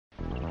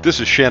This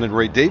is Shannon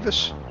Ray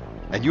Davis,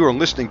 and you are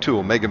listening to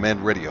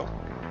Omegaman Radio.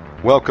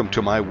 Welcome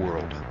to my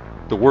world,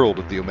 the world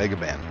of the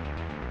Omegaman.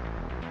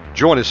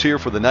 Join us here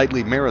for the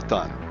nightly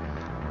marathon,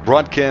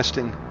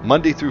 broadcasting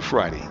Monday through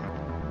Friday.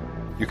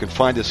 You can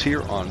find us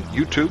here on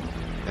YouTube,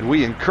 and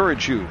we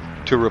encourage you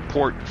to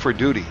report for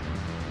duty.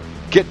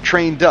 Get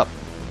trained up.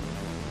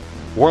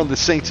 War of the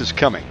Saints is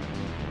coming.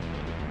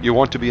 You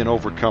want to be an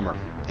overcomer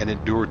and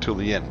endure till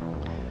the end.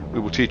 We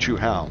will teach you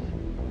how.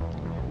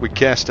 We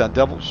cast out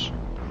devils.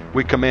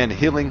 We command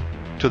healing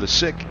to the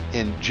sick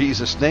in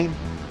Jesus' name.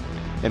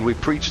 And we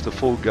preach the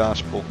full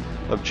gospel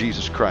of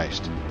Jesus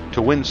Christ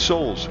to win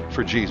souls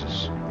for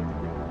Jesus.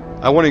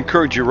 I want to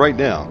encourage you right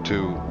now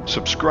to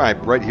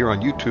subscribe right here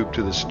on YouTube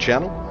to this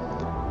channel.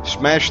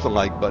 Smash the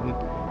like button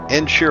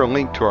and share a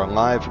link to our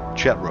live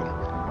chat room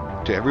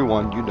to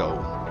everyone you know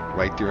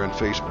right there on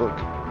Facebook.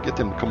 Get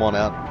them to come on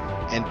out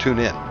and tune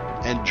in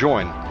and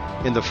join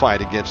in the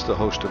fight against the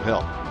host of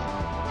hell.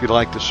 If you'd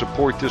like to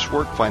support this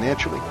work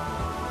financially,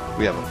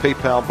 we have a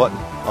PayPal button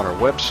on our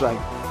website.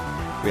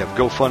 We have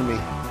GoFundMe,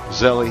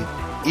 Zelle,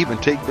 even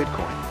take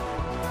Bitcoin.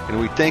 And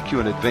we thank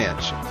you in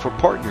advance for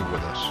partnering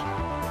with us.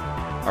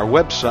 Our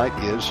website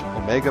is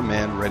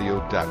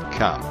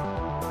omegamanradio.com.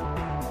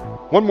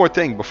 One more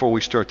thing before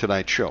we start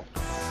tonight's show.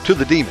 To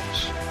the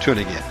demons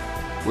tuning in,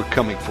 we're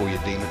coming for you,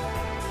 demon.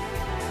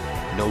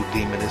 No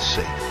demon is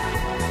safe.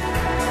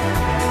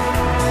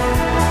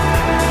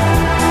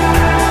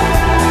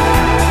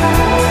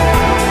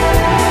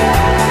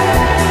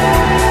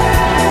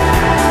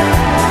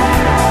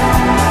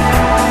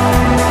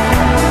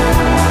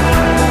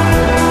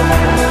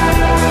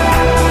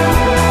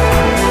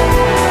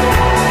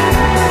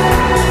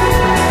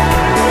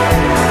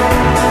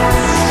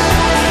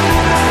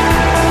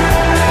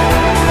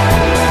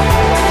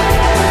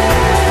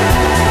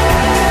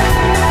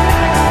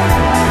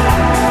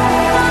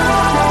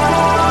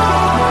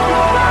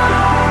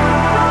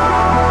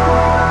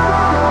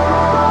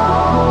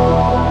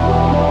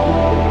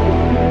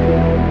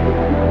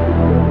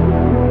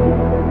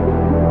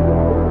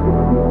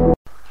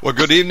 Well,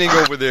 good evening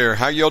over there.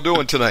 How y'all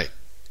doing tonight?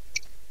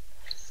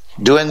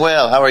 Doing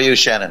well. How are you,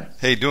 Shannon?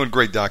 Hey, doing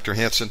great, Dr.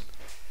 Hansen.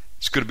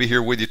 It's good to be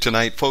here with you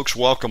tonight. Folks,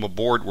 welcome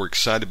aboard. We're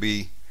excited to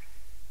be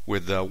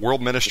with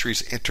World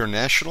Ministries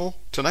International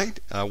tonight,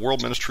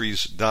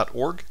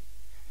 worldministries.org.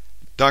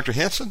 Dr.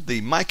 Hansen,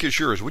 the mic is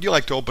yours. Would you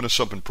like to open us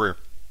up in prayer?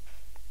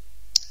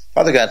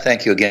 Father God,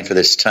 thank you again for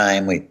this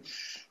time. We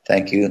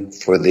thank you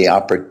for the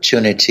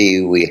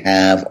opportunity we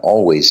have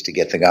always to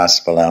get the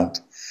gospel out.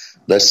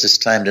 Bless this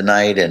time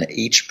tonight and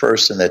each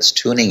person that's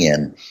tuning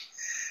in.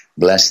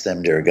 Bless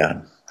them, dear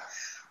God.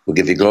 We'll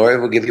give you glory,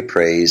 we'll give you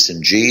praise.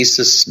 In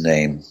Jesus'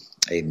 name,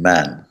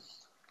 amen.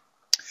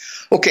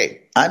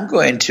 Okay, I'm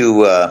going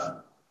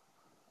to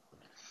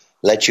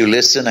let you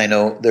listen. I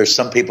know there's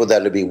some people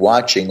that will be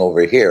watching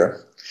over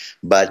here,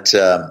 but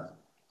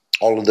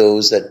all of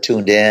those that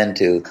tuned in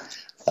to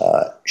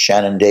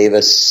Shannon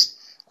Davis,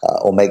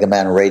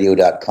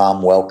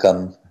 OmegamanRadio.com,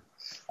 welcome.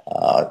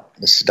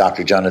 This is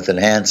Dr. Jonathan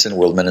Hansen,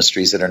 World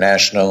Ministries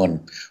International,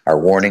 and our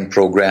warning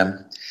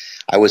program.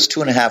 I was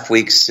 2.5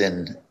 weeks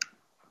in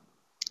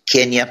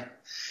Kenya.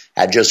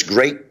 Had just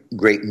great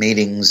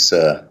meetings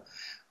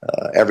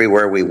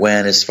everywhere we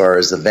went as far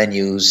as the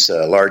venues,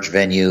 large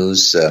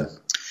venues.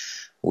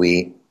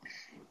 We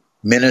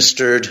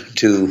ministered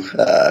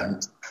to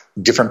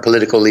different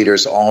political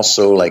leaders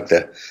also, like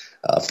the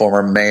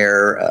former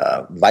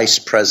mayor, vice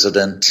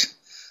president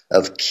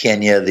of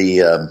Kenya,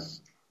 the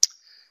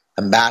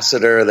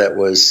ambassador that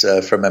was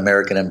from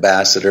American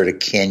ambassador to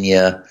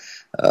Kenya,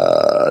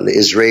 the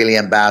Israeli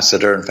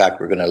ambassador. In fact,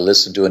 we're going to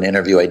listen to an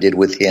interview I did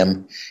with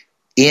him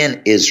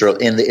in Israel,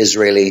 in the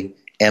Israeli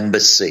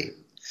embassy.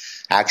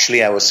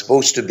 Actually, I was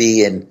supposed to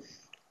be in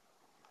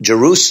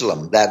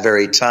Jerusalem that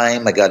very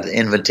time. I got an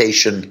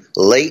invitation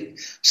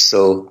late,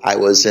 so I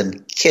was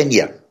in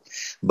Kenya.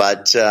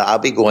 But I'll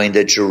be going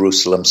to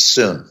Jerusalem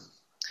soon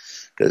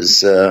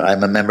because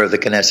I'm a member of the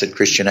Knesset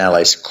Christian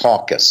Allies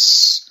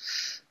Caucus.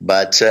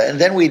 But and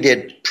then we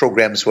did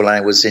programs when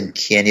I was in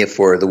Kenya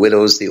for the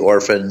widows, the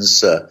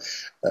orphans,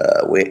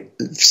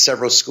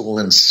 several school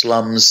in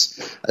slums,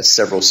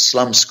 several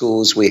slum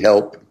schools we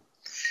help.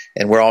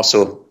 And we're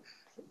also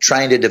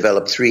trying to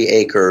develop 3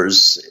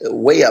 acres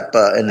way up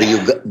by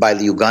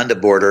the Uganda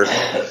border,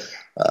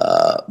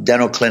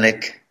 dental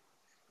clinic,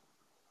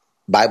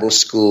 Bible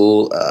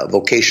school,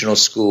 vocational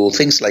school,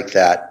 things like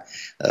that.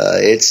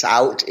 It's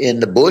out in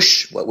the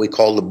bush, what we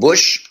call the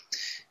bush.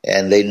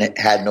 And they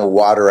had no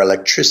water or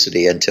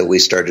electricity until we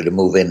started to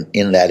move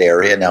in that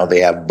area. Now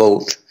they have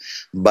both.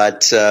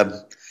 But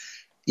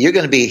you're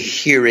going to be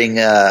hearing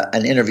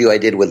an interview I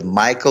did with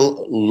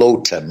Michael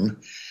Lotem,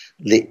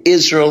 the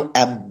Israel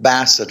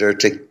ambassador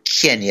to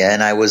Kenya.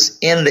 And I was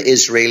in the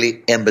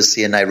Israeli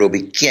embassy in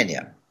Nairobi,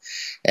 Kenya.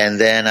 And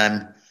then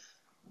I'm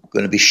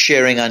going to be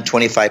sharing on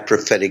 25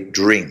 prophetic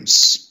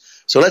dreams.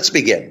 So let's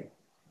begin.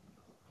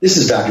 This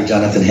is Dr.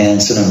 Jonathan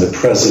Hansen. I'm the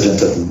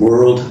president of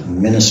World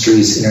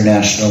Ministries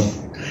International,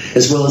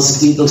 as well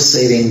as Eagle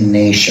Saving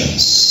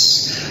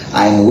Nations.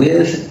 I'm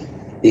with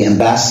the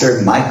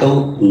ambassador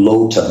Michael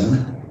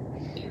Lotam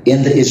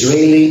in the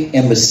Israeli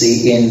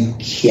embassy in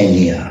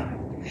Kenya.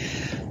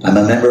 I'm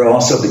a member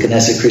also of the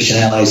Knesset Christian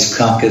Allies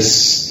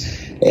Caucus,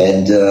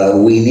 and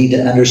we need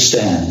to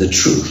understand the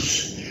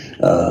truth.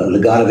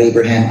 The God of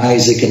Abraham,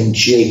 Isaac, and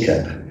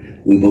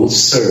Jacob, we both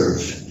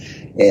serve,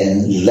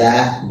 and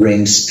that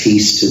brings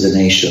peace to the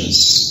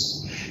nations.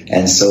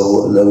 And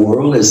so the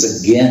world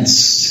is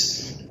against,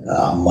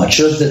 much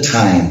of the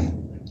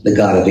time, the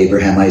God of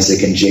Abraham,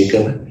 Isaac, and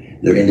Jacob.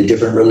 They're into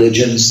different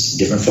religions,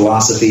 different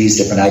philosophies,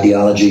 different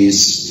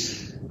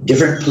ideologies,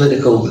 different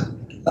political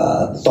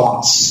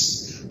thoughts.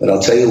 But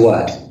I'll tell you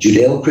what,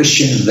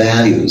 Judeo-Christian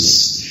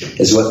values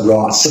is what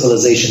brought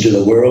civilization to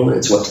the world.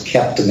 It's what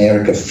kept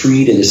America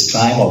freed at this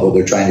time, although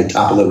they're trying to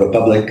topple the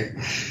republic.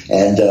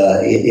 And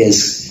it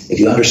is, if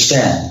you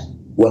understand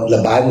what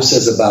the Bible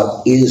says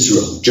about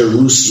Israel,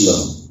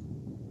 Jerusalem,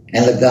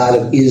 and the God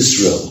of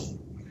Israel,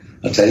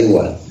 I'll tell you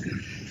what,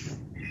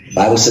 the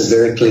Bible says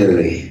very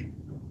clearly,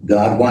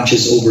 God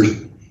watches over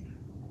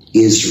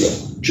Israel,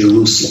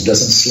 Jerusalem,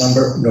 doesn't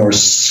slumber nor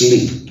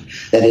sleep,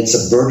 that it's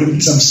a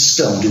burdensome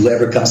stone to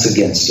whoever comes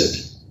against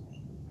it.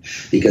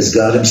 Because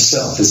God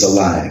himself is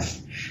alive.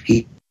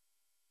 He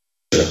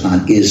is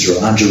on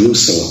Israel, on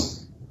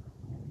Jerusalem.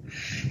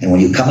 And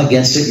when you come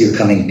against it, you're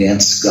coming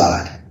against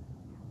God.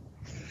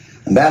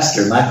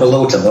 Ambassador Michael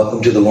Lotam,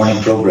 welcome to the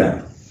morning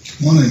program.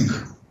 Morning.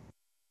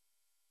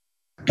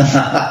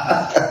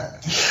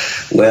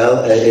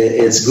 Well,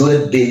 it's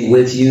good being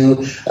with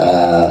you.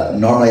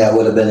 Normally I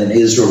would have been in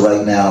Israel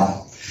right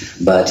now,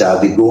 but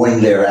I'll be going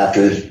there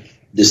after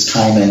this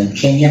time in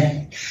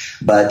Kenya.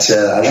 But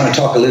I want to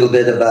talk a little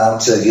bit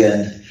about,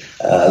 again,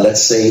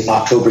 let's say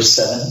October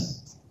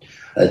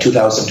 7,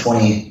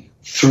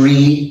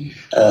 2023,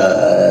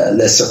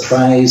 the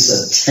surprise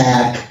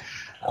attack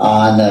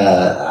on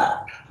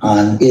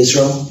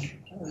Israel,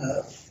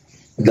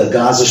 the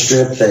Gaza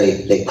Strip.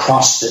 They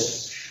crossed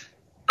it.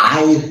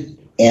 I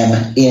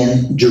am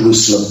in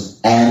Jerusalem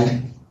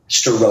and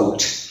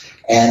Sderot,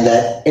 and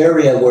that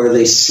area where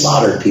they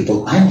slaughtered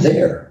people, I'm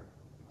there.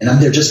 And I'm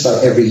there just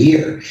about every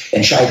year.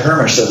 And Shai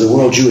Hermish of the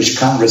World Jewish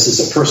Congress is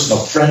a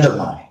personal friend of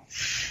mine.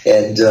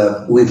 And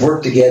we've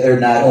worked together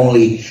not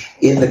only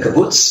in the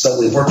kibbutz, but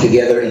we've worked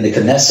together in the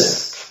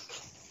Knesset.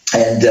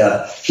 And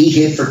he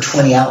hid for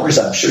 20 hours,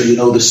 I'm sure you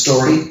know the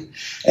story,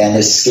 and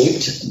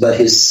escaped, but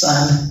his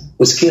son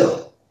was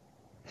killed.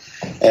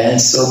 And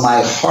so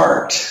my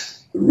heart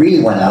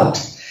really went out,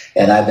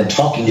 and I've been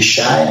talking to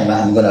Shai, and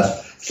I'm going to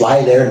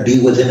fly there and be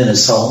with him in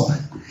his home.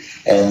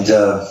 And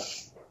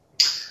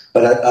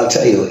but I'll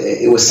tell you,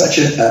 it was such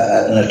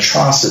an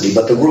atrocity,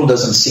 but the world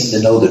doesn't seem to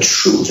know the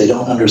truth. They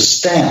don't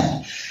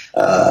understand.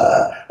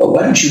 But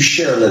why don't you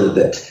share a little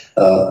bit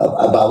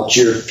about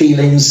your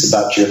feelings,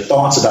 about your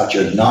thoughts, about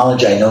your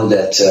knowledge? I know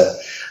that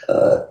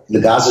the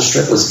Gaza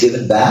Strip was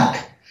given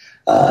back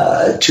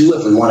to,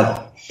 if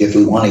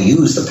we want to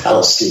use the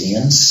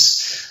Palestinians,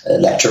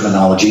 that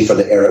terminology for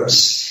the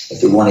Arabs,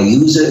 if we want to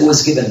use it, it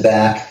was given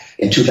back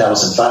in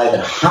 2005,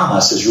 and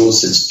Hamas has ruled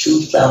since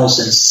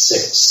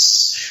 2006.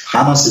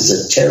 Hamas is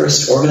a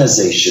terrorist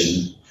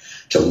organization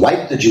to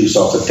wipe the Jews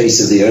off the face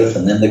of the earth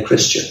and then the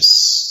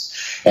Christians.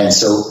 And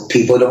so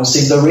people don't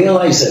seem to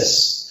realize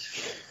this.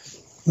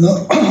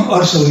 No,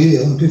 also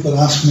here, people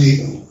ask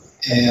me,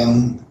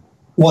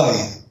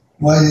 why?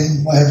 Why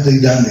have they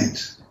done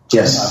it?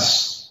 Yes.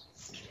 Hamas?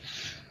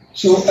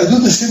 So I do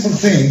the simple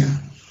thing.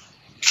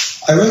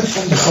 I read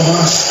from the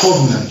Hamas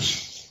covenant,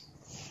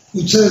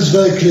 which says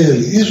very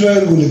clearly,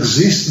 Israel will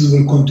exist and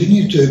will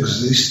continue to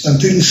exist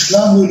until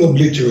Islam will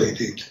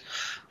obliterate it,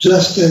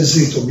 just as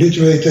it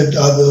obliterated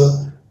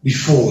other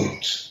before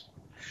it.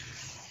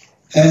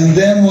 And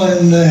then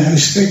when I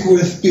speak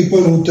with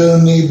people who tell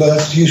me,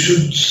 but you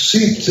should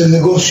sit and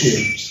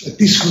negotiate a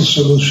peaceful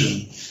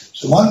solution.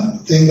 So one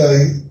thing,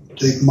 I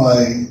take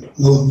my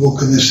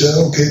notebook and I say,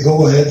 okay,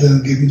 go ahead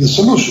and give me the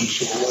solution.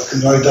 So I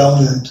can write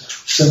down and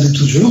send it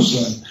to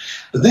Jerusalem.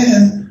 But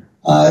then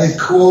I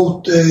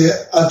quote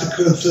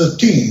Article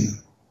 13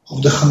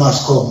 of the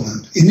Hamas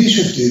Covenant.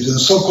 Initiatives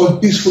and so-called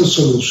peaceful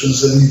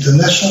solutions and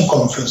international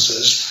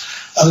conferences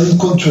are in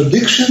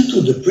contradiction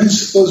to the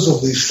principles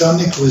of the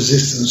Islamic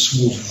resistance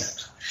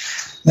movement.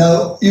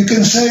 Now, you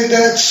can say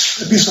that's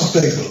a piece of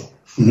paper.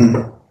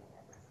 Mm-hmm.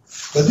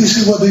 But this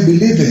is what they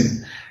believe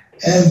in.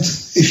 And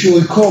if you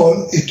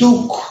recall, it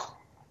took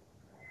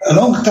a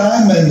long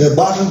time and a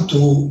battle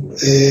to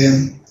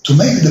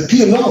make the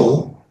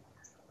PLO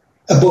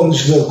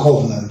abolish their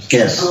covenant.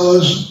 Yes.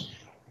 Because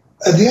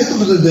at the end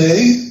of the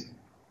day,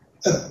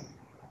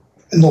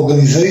 an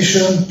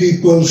organization,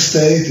 people,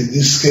 state, in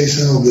this case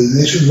an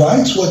organization,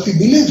 writes what he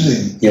believes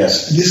in.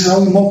 Yes. And this is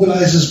how he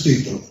mobilizes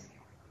people.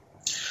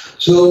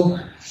 So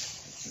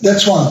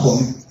that's one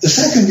point. The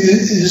second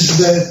is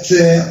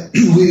that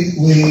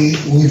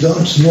we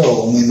don't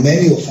know, I mean,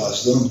 many of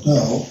us don't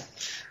know,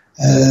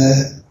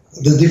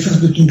 the difference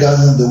between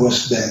Gaza and the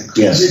West Bank.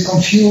 Yes. They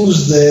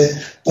confuse the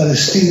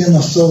Palestinian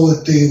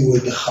Authority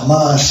with the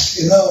Hamas.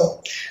 You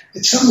know,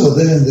 it's somewhere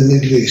there in the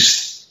Middle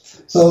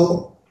East.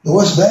 So the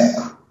West Bank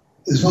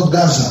is not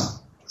Gaza,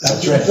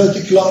 That's right.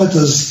 30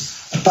 kilometers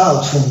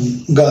apart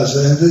from Gaza.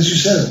 And as you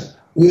said,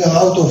 we are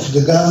out of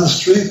the Gaza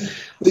Strip.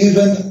 We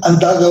even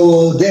undug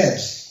our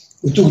dead.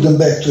 We took them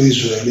back to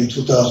Israel in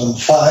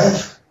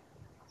 2005,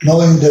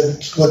 knowing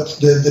that what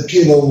the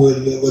PLO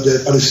what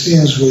the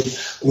Palestinians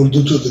will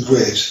do to the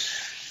graves.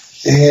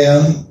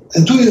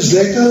 And 2 years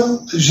later,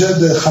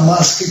 the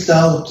Hamas kicked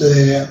out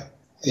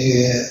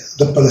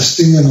the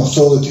Palestinian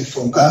Authority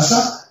from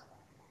Gaza,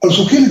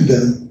 also killing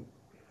them.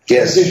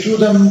 Yes. They threw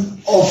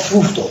them off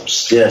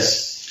rooftops.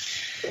 Yes.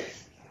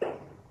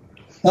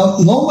 Now,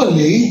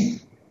 normally,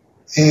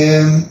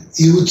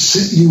 you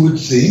would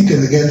think,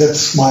 and again,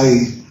 that's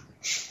my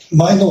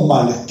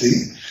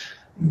normality,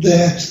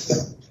 that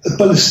a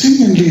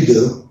Palestinian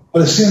leader,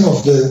 Palestinian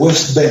of the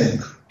West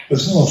Bank,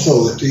 Palestinian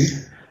Authority,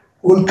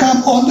 will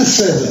come on the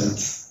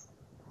 7th,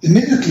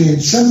 immediately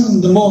at 7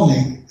 in the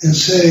morning, and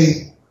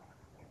say,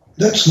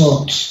 that's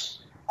not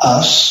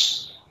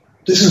us,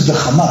 this is the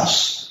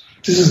Hamas.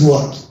 This is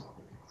not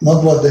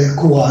what the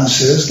Quran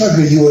says, like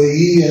the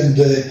UAE and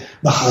the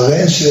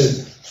Bahrain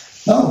said.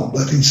 No,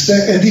 but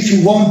instead, and if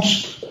you want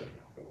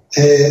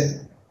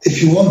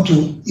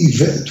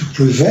to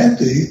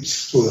prevent it,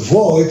 to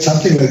avoid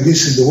something like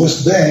this in the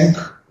West Bank,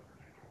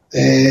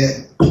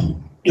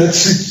 let's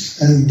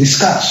sit and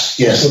discuss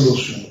the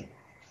solution.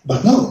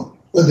 But no,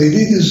 what they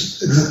did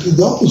is exactly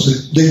the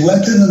opposite. They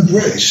went and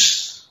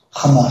embraced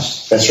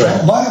Hamas. That's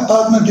right. My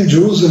apartment in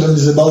Jerusalem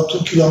is about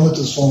 2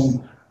 kilometers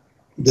from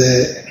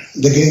the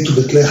gate to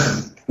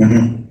Bethlehem.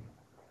 Mm-hmm.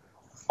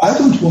 I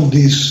don't want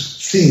these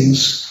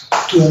things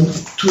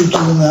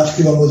 2.5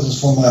 kilometers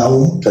from my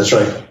home. That's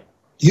right.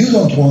 You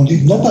don't want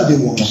it. Nobody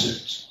wants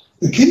it.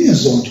 The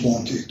Kenyans don't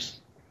want it.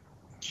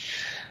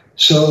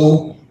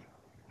 So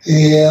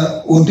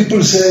when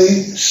people say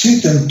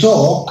sit and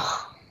talk,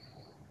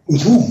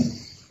 with whom?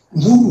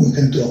 With whom we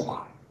can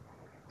talk?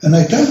 And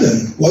I tell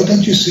them, why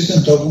don't you sit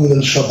and talk with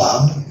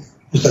Al-Shabaab,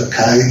 with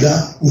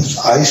Al-Qaeda, with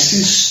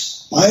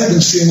ISIS? I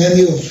haven't seen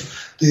any of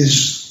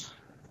these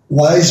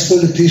wise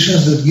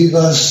politicians that give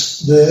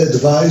us the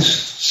advice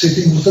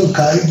sitting with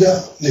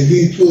Al-Qaeda.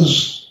 Maybe there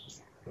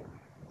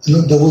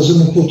was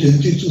an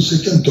opportunity to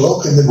sit and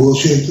talk and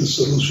negotiate a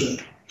solution.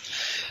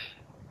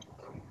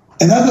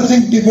 Another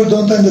thing people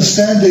don't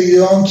understand, they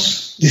don't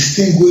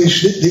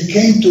distinguish, they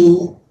came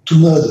to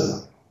murder.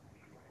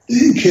 They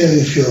didn't care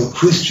if you're a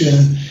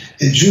Christian,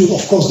 a Jew.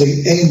 Of course,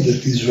 they aimed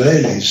at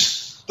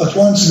Israelis. But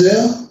once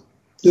there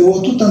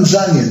were 2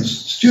 Tanzanians,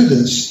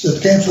 students,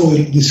 that came for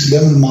this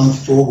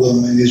 11-month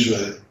program in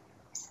Israel.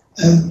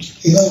 And,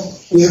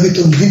 we have it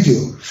on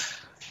video.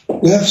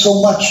 We have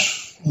so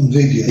much on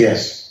video.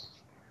 Yes.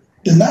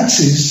 The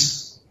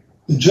Nazis,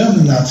 the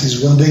German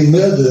Nazis, when they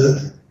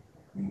murdered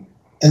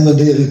and when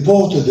they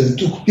reported and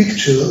took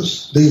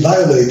pictures, they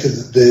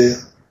violated the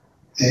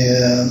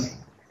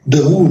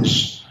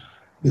rules,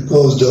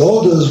 because the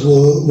orders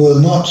were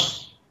not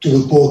to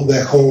report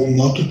back home,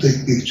 not to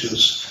take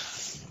pictures.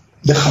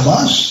 The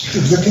Hamas,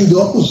 exactly the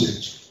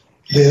opposite.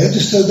 They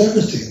registered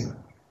everything.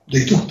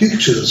 They took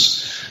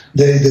pictures.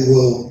 They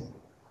were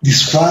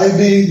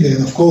describing,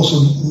 and of course,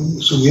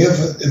 so we have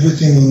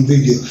everything on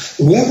video.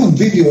 We have on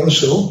video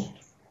also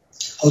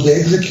how they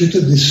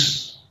executed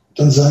this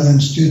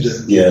Tanzanian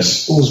student.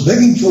 Yes. Who was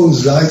begging for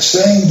his life,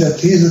 saying that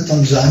he's a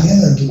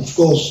Tanzanian, and of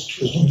course,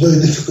 it was not very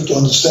difficult to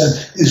understand,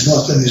 he's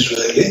not an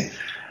Israeli.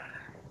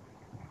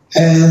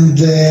 And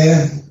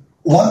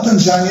one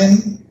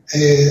Tanzanian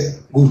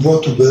we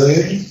brought to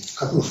burial a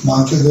couple of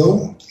months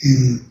ago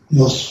in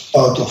north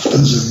part of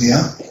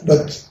Tanzania.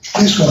 But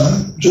this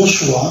one,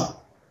 Joshua,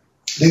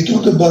 they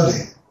took the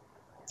body.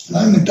 And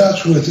I'm in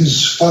touch with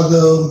his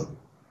father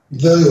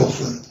very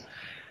often.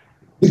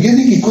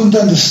 Beginning, he couldn't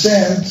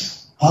understand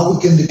how we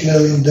can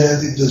declare him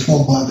dead if there's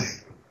no body.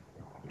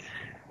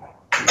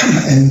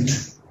 And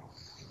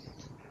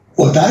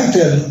what I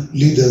tell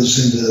leaders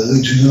in the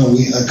region,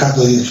 I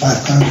cover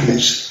 5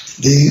 countries,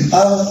 the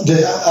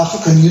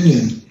African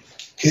Union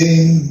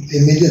came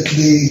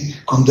immediately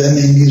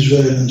condemning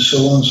Israel and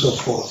so on and so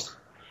forth.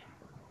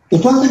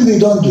 But one thing they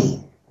don't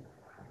do,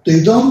 they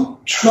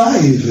don't try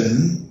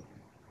even,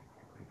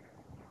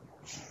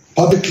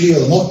 publicly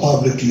or not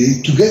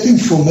publicly, to get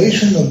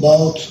information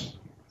about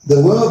the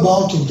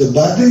whereabouts of the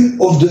body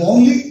of the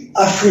only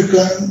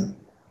African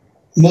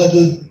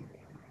murdered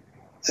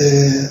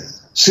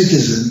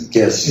citizen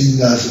in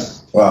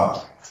Gaza.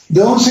 Wow.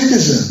 Their own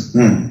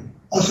citizen,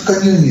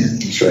 African Union.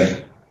 That's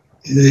right.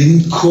 They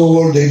didn't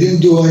call, they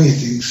didn't do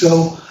anything.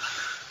 So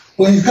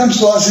when it comes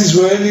to us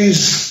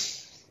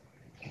Israelis,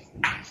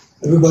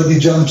 everybody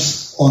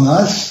jumps on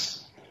us.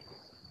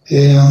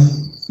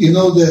 You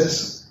know that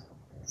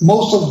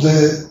most of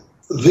the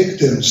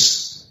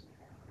victims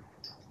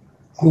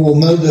who were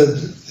murdered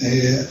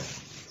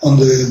on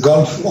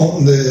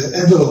the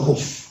envelope of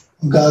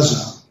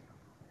Gaza,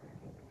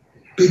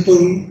 people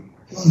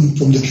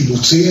from the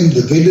kibbutzim,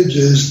 the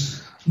villages,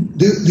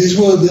 these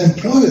were the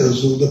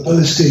employers of the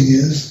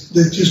Palestinians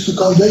that used to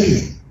come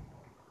daily.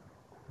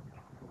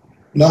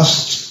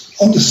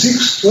 On the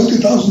 6th,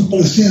 20,000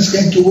 Palestinians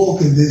came to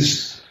work in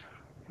these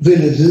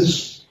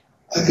villages.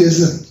 I guess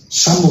that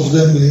some of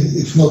them,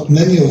 if not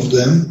many of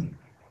them,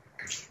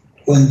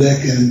 went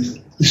back and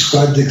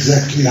described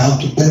exactly how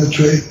to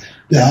penetrate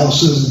the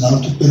houses and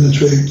how to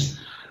penetrate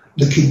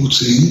the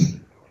kibbutzim.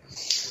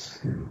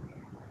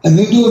 And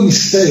we do a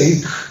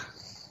mistake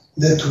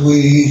that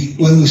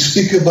when we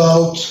speak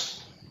about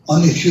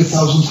only a few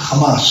thousand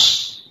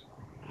Hamas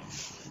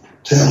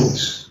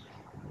terrorists.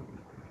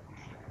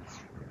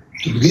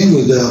 To begin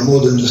with, there are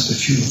more than just a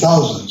few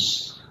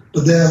thousands,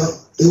 but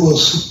they were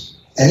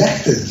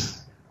elected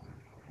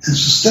and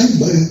sustained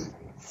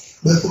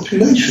by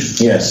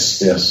population.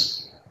 Yes,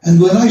 yes. And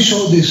when I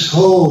show this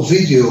whole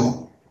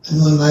video,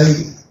 and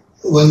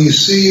when you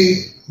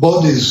see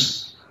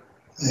bodies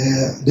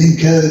being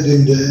carried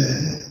in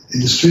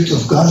the streets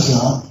of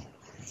Gaza,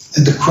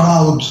 and the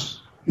crowd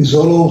is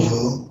all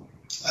over,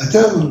 I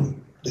tell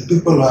the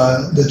people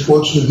that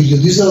watch the video,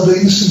 these are the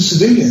innocent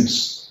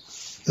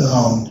civilians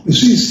around. You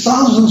see,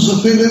 thousands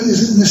of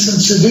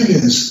innocent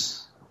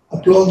civilians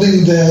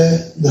applauding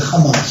the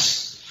Hamas.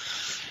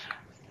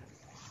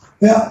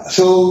 Yeah,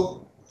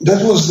 so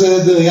that was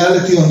the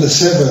reality on the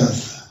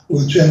 7th,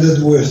 which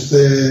ended with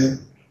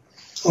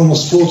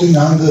almost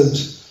 1,400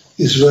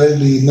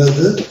 Israeli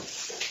murdered.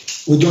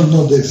 We don't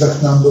know the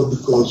exact number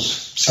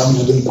because some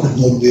of them could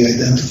not be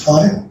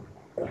identified.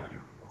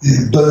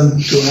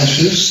 Burned to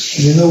ashes.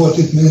 And you know what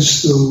it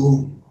means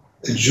to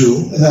a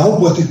Jew, and I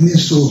hope what it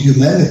means to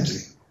humanity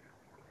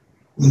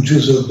when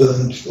Jews are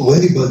burned, or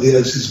anybody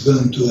else is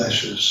burned to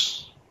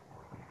ashes.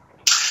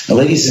 Now,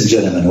 ladies and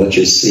gentlemen, what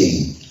you're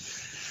seeing,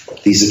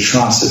 these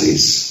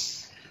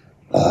atrocities.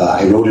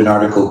 I wrote an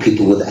article,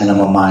 People with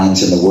Animal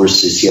Minds and the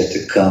Worst is Yet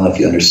to Come. If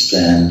you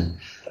understand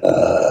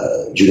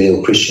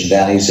Judeo-Christian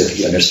values, if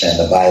you understand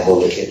the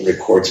Bible, it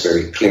records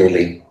very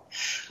clearly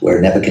where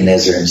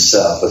Nebuchadnezzar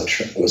himself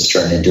was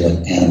turned into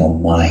an animal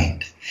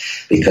mind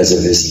because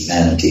of his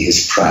humanity,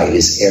 his pride,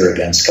 his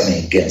arrogance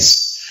coming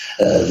against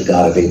the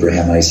God of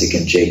Abraham, Isaac,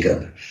 and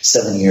Jacob.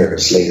 7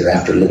 years later,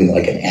 after living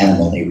like an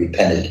animal, and he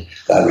repented,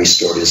 God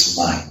restored his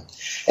mind.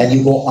 And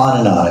you go on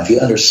and on. If you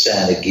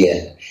understand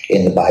again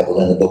in the Bible,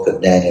 in the book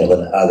of Daniel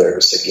and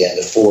others, again,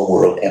 the 4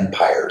 world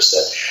empires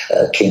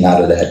that came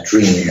out of that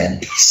dream.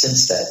 And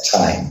since that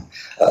time,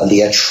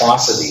 the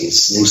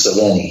atrocities,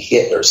 Mussolini,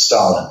 Hitler,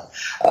 Stalin,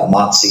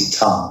 Mao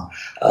Zedong,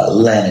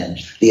 Lenin,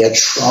 the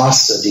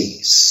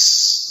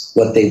atrocities,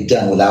 what they've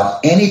done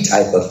without any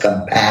type of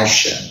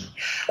compassion,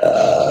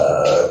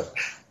 the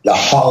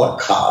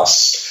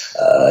Holocaust,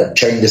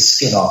 tearing the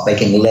skin off,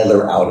 making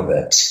leather out of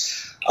it.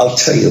 I'll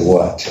tell you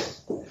what,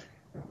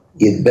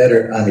 you'd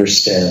better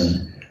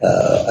understand,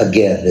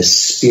 again, the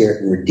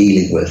spirit we're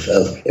dealing with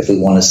of, if we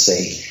want to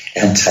say,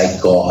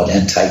 anti-God,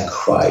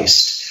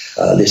 anti-Christ,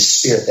 this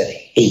spirit that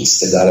hates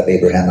the God of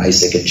Abraham,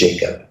 Isaac, and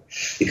Jacob.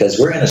 Because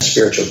we're in a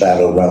spiritual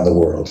battle around the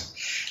world,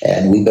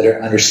 and we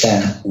better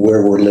understand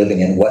where we're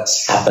living and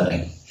what's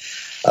happening.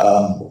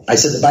 I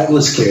said the Bible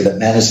is clear that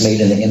man is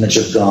made in the image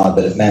of God,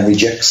 but if man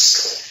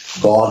rejects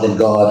God and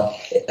God,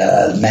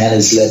 man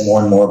is led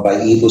more and more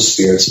by evil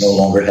spirits, no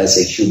longer has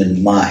a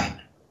human mind.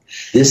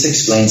 This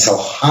explains how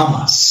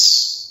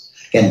Hamas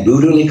can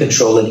brutally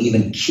control and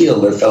even kill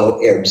their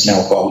fellow Arabs,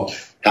 now called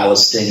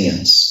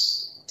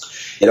Palestinians.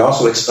 It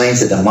also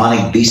explains the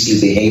demonic beastly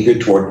behavior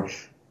toward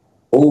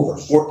over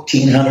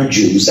 1,400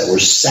 Jews that were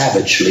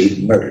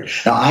savagely murdered.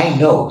 Now, I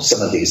know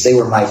some of these. They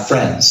were my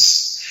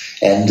friends.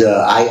 And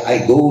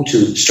I go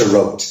to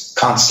Sderot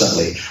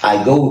constantly.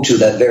 I go to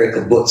that very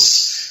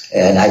kibbutz,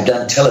 and I've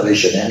done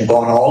television and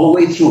gone all the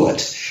way through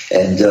it.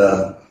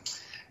 And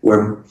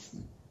where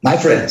my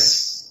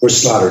friends were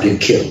slaughtered and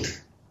killed.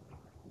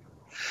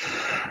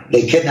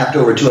 They kidnapped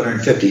over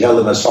 250, held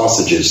them as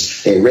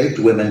hostages. They raped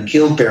women,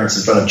 killed parents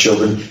in front of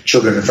children,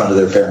 children in front of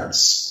their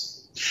parents.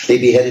 They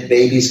beheaded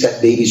babies,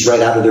 cut babies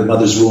right out of their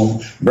mother's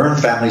womb,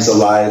 burned families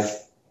alive,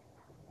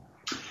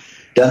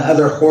 done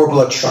other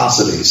horrible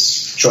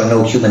atrocities, showing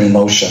no human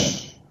emotion.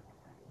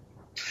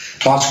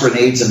 Tossed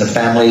grenades into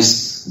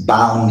families,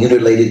 bound,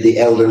 mutilated the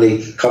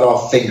elderly, cut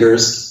off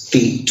fingers,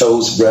 feet,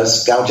 toes,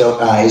 breasts, gouge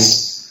out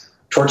eyes,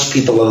 torched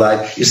people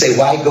alive. You say,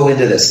 why go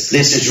into this?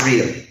 This is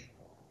real.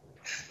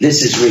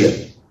 This is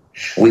real.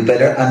 We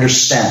better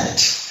understand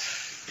it.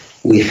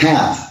 We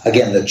have,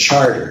 again, the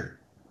charter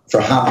for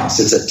Hamas.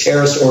 It's a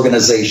terrorist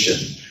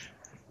organization.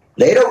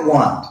 They don't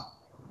want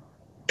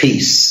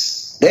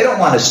peace. They don't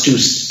want a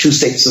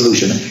two-state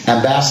solution.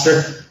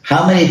 Ambassador,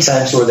 how many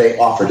times were they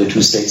offered a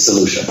two-state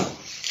solution?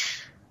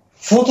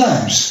 4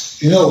 times.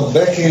 You know,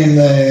 back in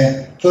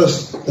the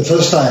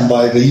first time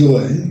by the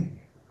UN,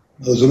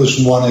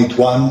 Resolution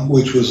 181,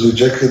 which was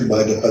rejected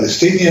by the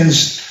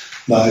Palestinians,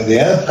 by the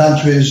Arab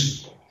countries,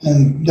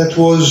 and that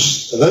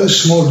was a very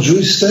small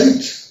Jewish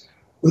state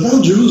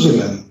without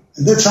Jerusalem.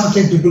 And that's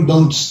something people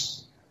don't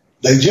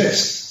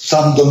digest.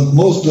 Some don't,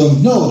 most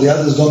don't know, the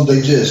others don't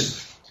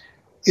digest.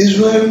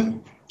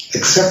 Israel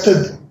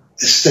accepted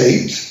a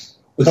state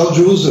without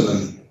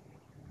Jerusalem,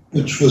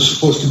 which was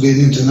supposed to be an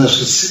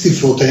international city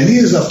for 10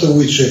 years, after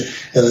which a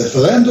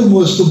referendum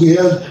was to be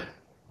held,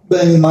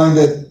 bearing in mind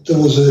that there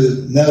was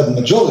an Arab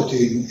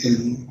majority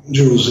in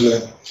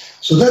Jerusalem.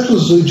 So that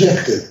was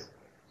rejected.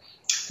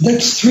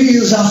 That's 3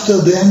 years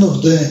after the end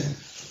of the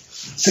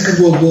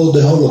Second World War,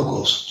 the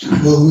Holocaust,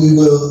 where we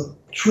were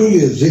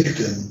truly a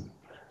victim.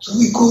 So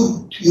we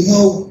could,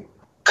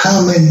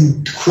 come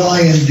and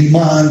cry and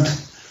demand,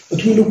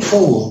 but we look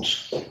forward.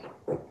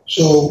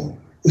 So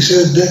we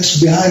said, that's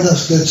behind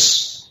us,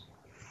 let's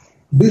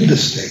build a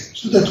state.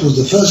 So that was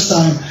the first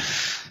time.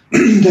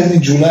 Then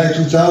in July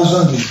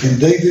 2000, in Camp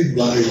David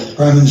by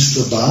Prime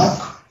Minister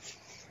Barak,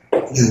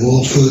 they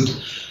were offered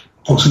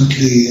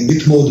approximately a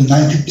bit more than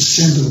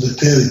 90% of the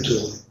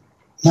territory.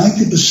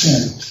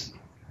 90%.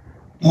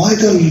 Now I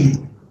tell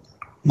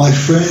my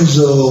friends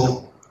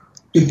or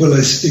people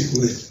I speak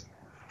with,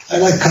 I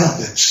like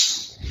carpets.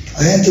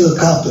 I enter a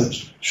carpet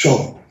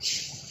shop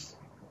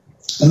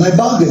and I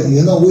bargain.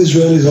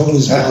 Israelis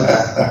always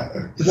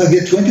bargain. If I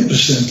get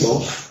 20%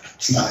 off,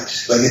 it's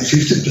nice. If I get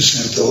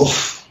 50%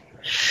 off,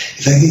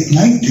 if I get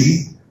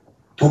 90,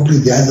 probably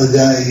the other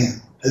guy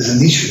has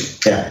an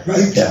issue. Yeah.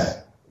 Right?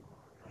 Yeah.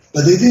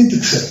 But they didn't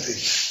accept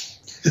it.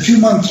 A few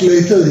months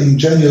later, in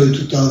January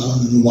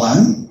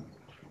 2001,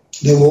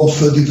 they were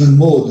offered even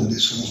more than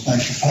this, almost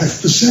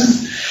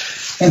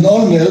 95%. And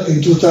Olmert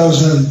in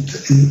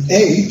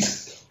 2008,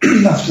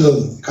 after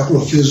a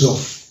couple of years of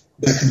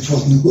back and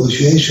forth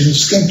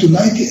negotiations, came to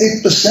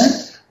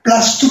 98%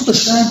 plus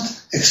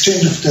 2%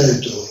 exchange of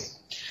territory.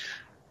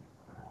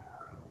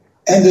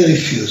 And they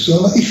refused.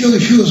 So if you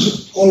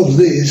refuse all of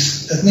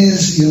this, that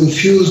means you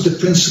refuse the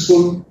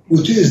principle,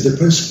 which is the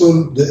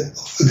principle of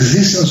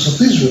existence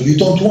of Israel. You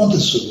don't want a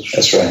solution.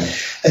 That's right.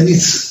 And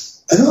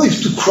I don't know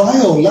if to cry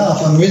or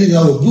laugh. I'm reading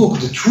our book,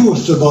 The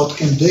Truth About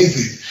Camp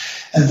David.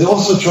 And it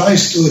also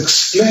tries to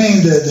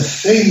explain the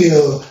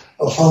failure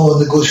of our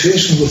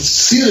negotiation with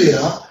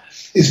Syria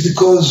is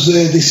because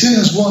the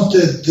Syrians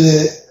wanted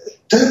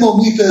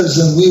thermometers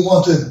and we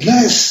wanted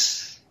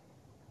less.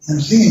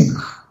 And think,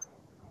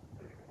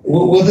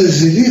 what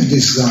does he leave,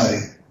 this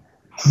guy?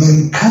 I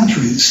mean,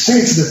 countries,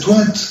 states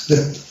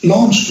that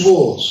launched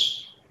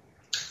wars,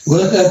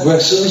 where the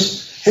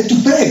aggressors had to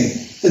pay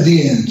at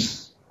the end.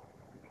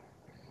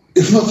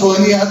 If not for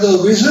any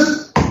other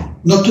reason,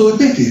 not to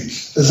repeat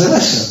it as a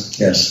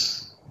lesson.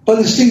 Yes.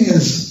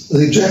 Palestinians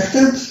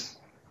rejected.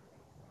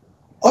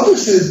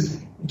 Obviously,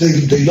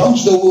 they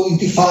launched the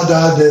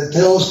Intifada, the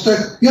terrorist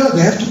attack. Yeah,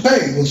 they have to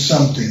pay with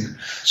something.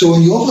 So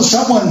when you offer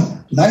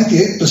someone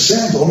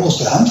 98%,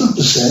 almost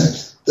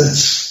 100%,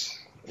 that's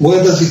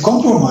where does he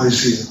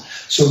compromise here?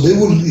 So they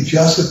will, if you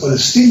ask a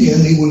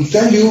Palestinian, he will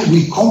tell you,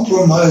 we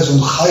compromise on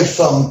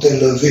Haifa, on Tel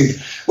Aviv.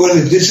 Well,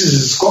 if this is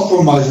his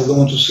compromise, I don't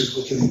want to sit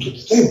with him to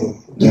the table.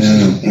 This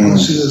is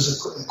considered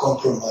as a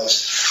compromise.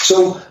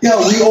 So, yeah,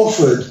 we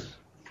offered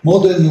more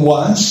than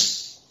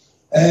once.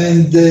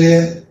 And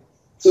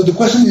so the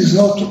question is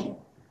not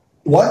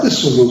what the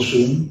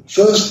solution.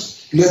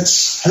 First,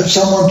 let's have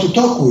someone to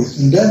talk with,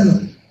 and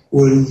then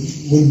we'll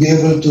be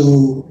able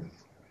to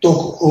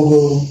talk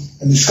over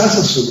and discuss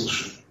a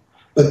solution.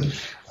 But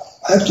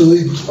I have to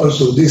read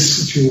also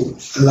this, if you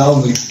allow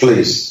me.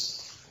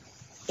 Please.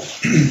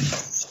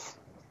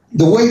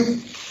 The way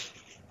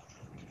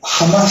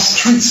Hamas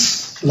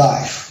treats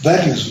life,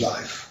 values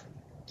life.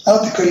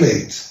 Article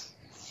 8.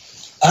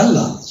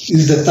 Allah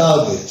is the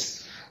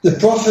target. The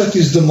Prophet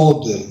is the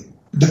model.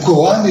 The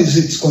Quran is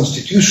its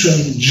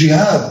constitution.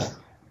 Jihad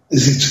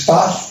is its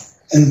path.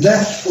 And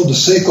death for the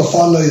sake of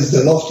Allah is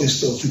the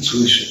loftiest of its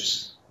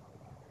wishes.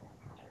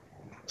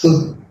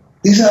 So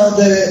these are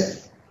the,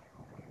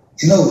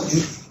 I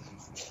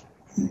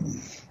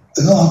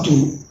don't know how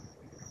to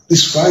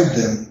describe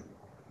them,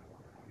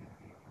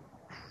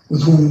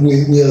 with whom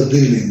we are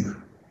dealing.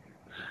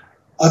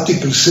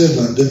 Article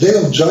 7, the day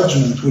of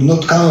judgment will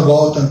not come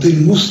about until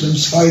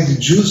Muslims fight the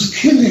Jews,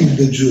 killing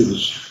the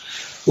Jews.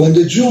 When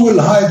the Jew will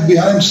hide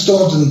behind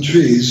stones and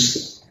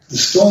trees, the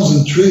stones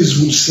and trees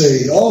will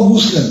say, "Oh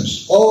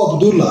Muslims, oh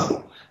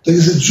Abdullah, there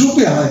is a Jew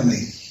behind me,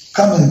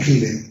 come and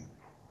kill him."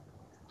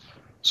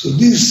 So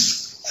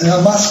this, and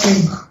I'm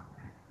asking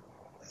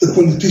the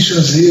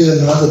politicians here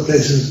and other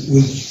places,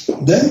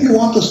 with them you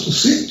want us to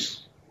sit?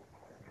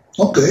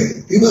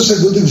 Okay, give us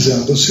a good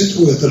example. Sit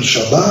with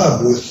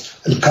Al-Shabaab,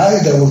 with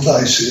Al-Qaeda, with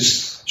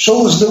ISIS.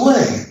 Show us the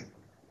way.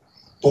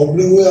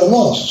 Probably we are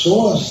lost.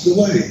 Show us the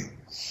way.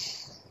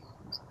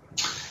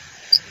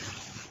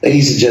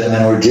 Ladies and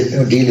gentlemen,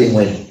 we're dealing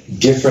with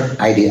different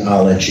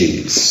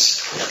ideologies.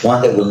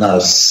 One that will not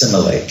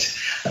assimilate.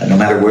 No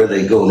matter where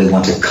they go, they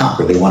want to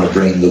conquer. They want to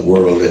bring the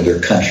world and their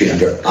country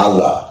under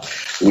Allah.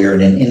 We're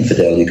an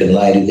infidel. You can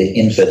lie to the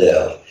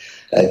infidel.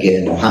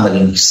 Again, Muhammad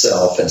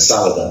himself and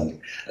Saladin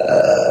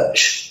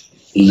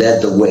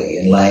led the way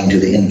in lying to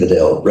the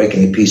infidel,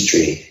 breaking the peace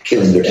treaty,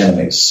 killing their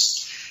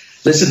enemies.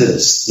 Listen to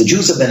this. The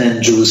Jews have been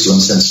in Jerusalem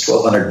since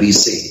 1200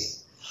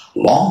 BC,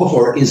 long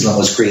before Islam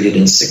was created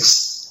in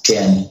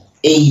 610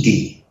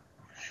 AD,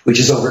 which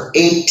is over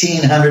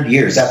 1,800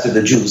 years after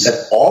the Jews had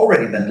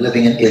already been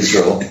living in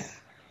Israel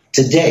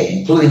today,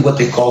 including what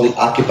they call the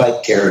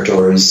occupied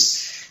territories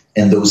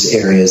and those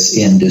areas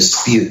in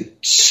dispute.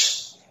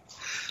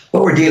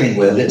 What we're dealing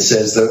with, it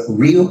says the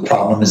real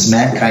problem is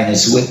mankind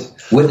is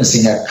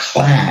witnessing a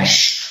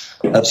clash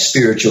of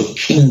spiritual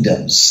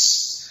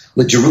kingdoms,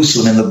 with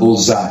Jerusalem in the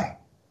bullseye.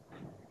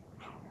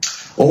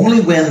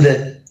 Only when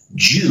the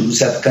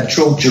Jews have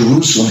controlled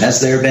Jerusalem has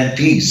there been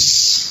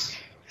peace,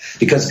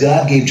 because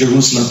God gave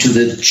Jerusalem to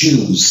the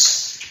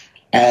Jews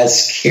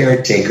as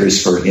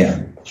caretakers for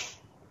him.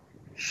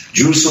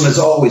 Jerusalem has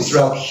always,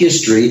 throughout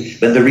history,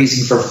 been the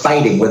reason for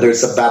fighting, whether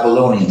it's the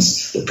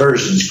Babylonians, the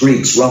Persians,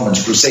 Greeks,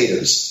 Romans,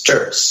 Crusaders,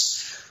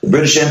 Turks, the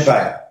British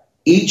Empire.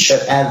 Each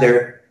have had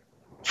their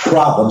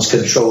problems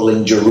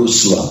controlling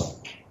Jerusalem.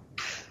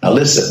 Now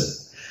listen,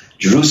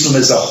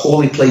 Jerusalem is a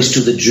holy place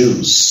to the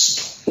Jews.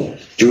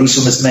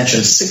 Jerusalem is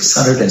mentioned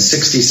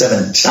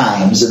 667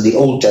 times in the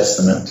Old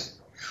Testament,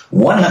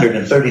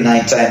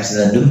 139 times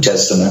in the New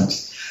Testament,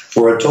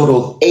 for a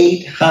total of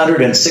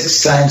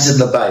 806 times in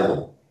the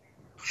Bible.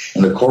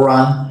 In the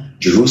Quran,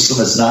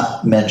 Jerusalem is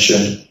not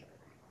mentioned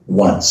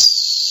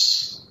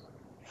once.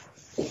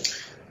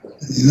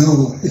 You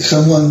know, if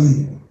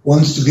someone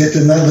wants to get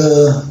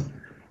another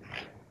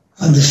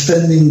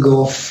understanding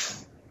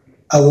of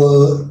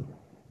our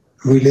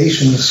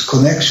relations,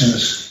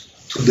 connections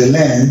to the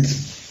land,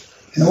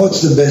 you know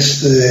what's the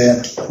best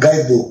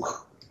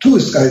guidebook,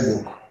 tourist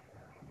guidebook?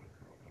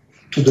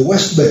 To the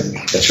West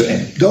Bank. That's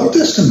right. The Old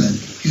Testament.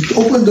 You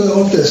open the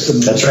Old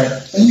Testament. That's right.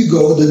 And you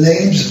go, the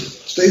names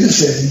stay the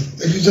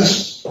same, and you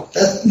just,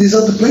 these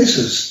are the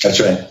places. That's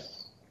right.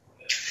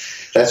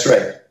 That's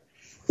right.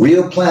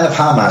 Real plan of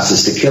Hamas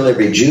is to kill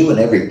every Jew and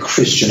every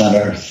Christian on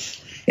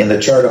earth. In the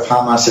chart of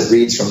Hamas, it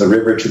reads, from the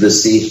river to the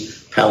sea,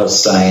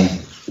 Palestine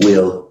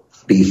will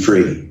be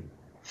free.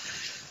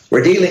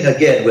 We're dealing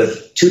again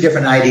with two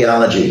different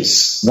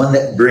ideologies. One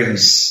that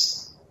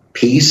brings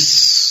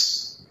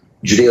peace,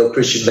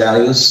 Judeo-Christian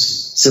values,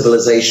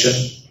 civilization.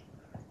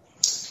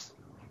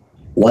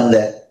 One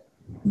that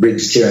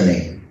brings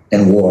tyranny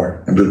and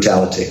war and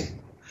brutality.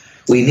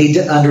 We need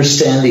to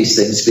understand these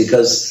things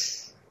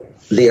because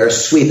they are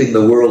sweeping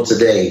the world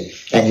today.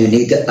 And you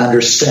need to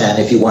understand,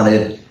 if you want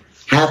to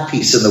have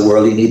peace in the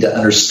world, you need to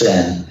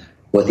understand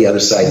what the other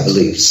side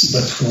believes.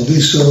 But for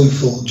this, sorry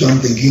for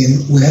jumping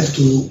in, we have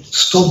to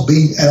stop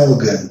being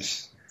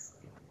arrogant.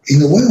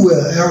 In a way, we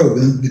are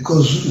arrogant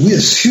because we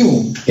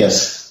assume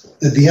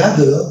that the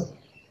other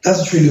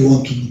doesn't really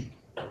want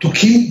to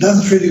kill,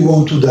 doesn't really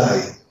want to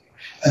die.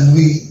 And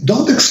we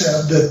don't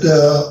accept that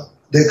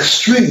the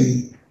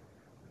extreme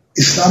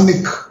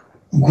Islamic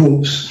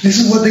groups, this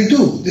is what they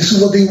do, this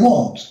is what they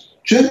want.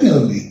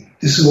 Genuinely,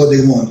 this is what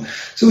they want.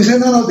 So we say,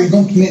 no, they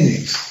don't mean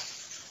it.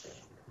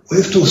 We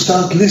have to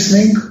start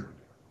listening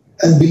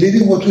and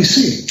believing what we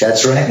see.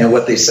 That's right, and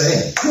what they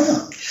say.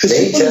 Yeah.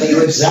 They tell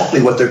you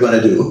exactly what they're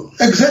going to do.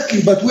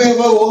 Exactly, but we have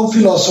our own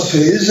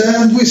philosophies,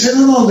 and we say,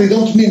 no, they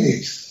don't mean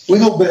it. We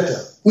know better.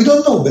 We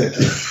don't know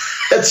better.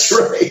 That's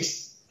right.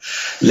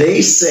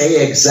 They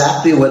say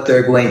exactly what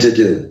they're going to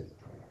do.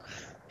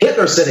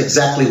 Hitler said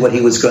exactly what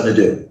he was going to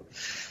do.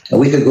 And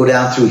we could go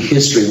down through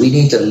history. We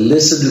need to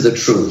listen to the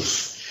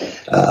truth,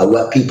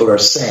 what people are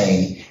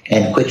saying,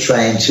 and quit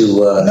trying to...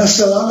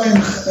 Nasrallah and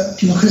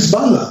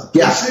Hezbollah.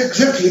 Yeah. They say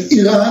exactly.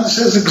 Iran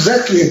says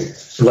exactly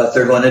what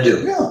they're going to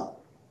do. Yeah.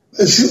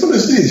 As simple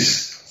as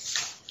this.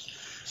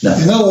 No.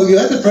 You know, you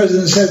had the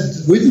president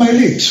said, with my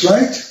lips,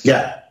 right?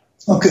 Yeah.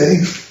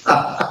 Okay.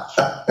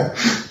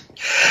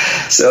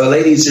 So,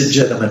 ladies and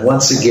gentlemen,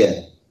 once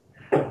again,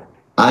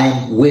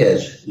 I'm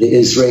with the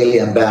Israeli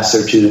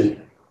ambassador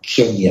to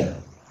Kenya.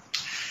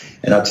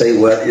 And I'll tell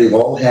you what, we've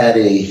all had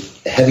a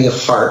heavy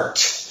heart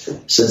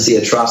since the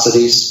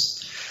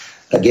atrocities.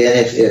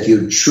 Again, if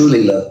you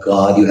truly love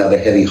God, you have a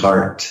heavy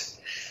heart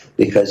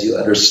because you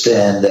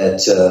understand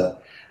that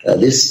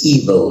this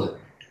evil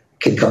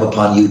can come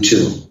upon you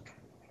too.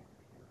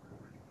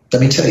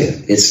 Let me tell you,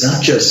 it's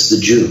not just the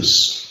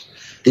Jews.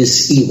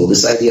 This evil,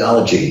 this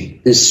ideology,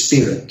 this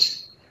spirit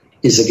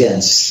is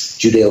against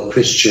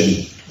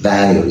Judeo-Christian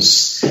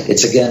values.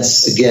 It's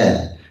against,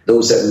 again,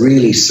 those that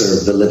really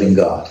serve the living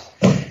God.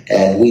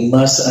 And we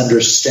must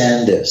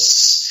understand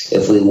this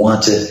if we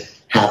want to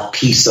have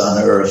peace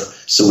on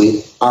earth so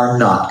we are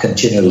not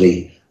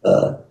continually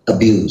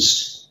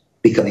abused,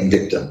 becoming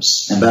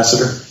victims.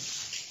 Ambassador?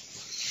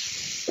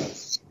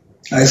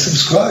 I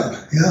subscribe,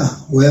 yeah.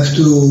 We have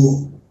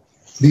to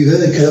be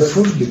very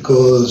careful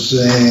because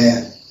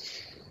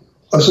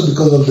also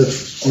because of the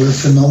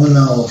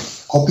phenomena of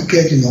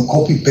copycat,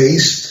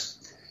 copy-paste,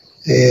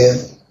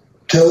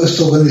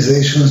 terrorist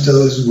organizations,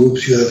 terrorist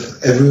groups you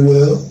have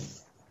everywhere.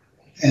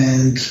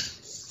 And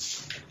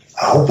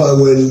I hope I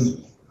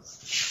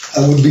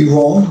will be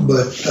wrong,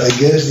 but I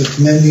guess that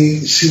many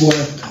see what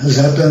has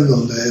happened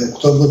on the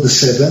October the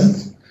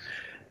 7th,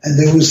 and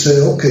they will say,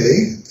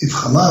 okay, if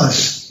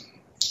Hamas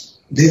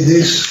did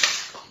this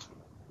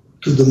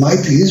to the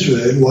mighty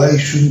Israel, why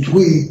shouldn't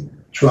we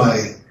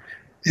try?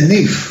 And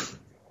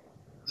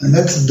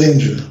that's the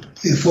danger.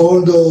 If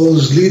all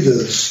those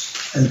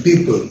leaders and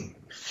people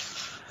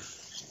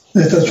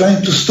that are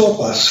trying to stop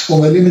us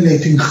from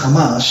eliminating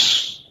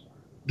Hamas,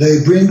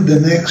 they bring the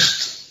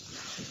next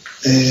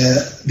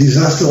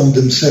disaster on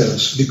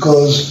themselves,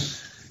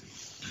 because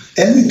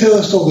any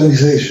terrorist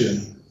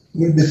organization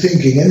will be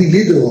thinking, any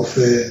leader of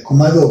a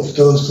commander of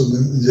terrorist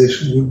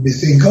organization will be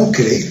thinking,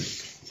 okay,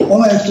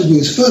 all I have to do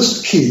is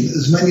first kill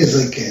as many as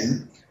I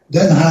can,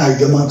 then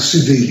hide among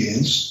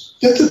civilians.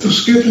 That's a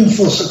prescription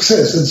for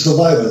success and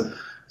survival.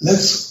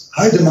 Let's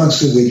hide among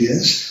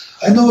civilians.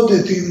 I know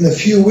that in a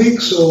few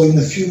weeks or in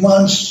a few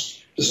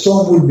months, the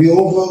storm will be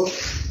over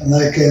and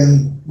I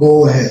can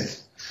go ahead.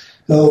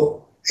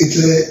 So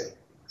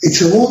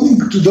it's a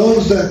warning to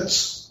those that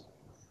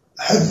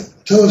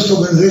have terrorist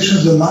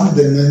organizations among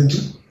them, and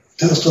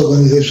terrorist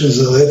organizations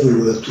are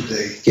everywhere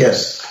today.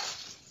 Yes.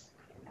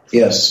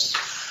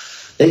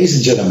 Ladies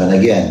and gentlemen,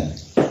 again,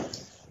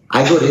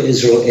 I go to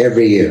Israel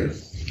every year.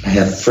 I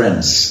have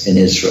friends in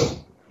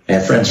Israel. I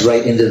have friends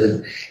right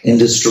into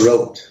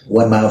Sderot,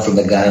 1 mile from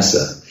the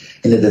Gaza,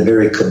 into the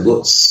very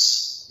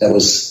kibbutz that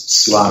was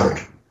slaughtered.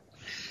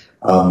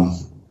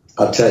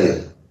 I'll tell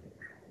you,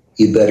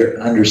 you better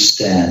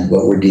understand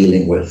what we're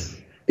dealing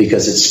with,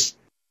 because it's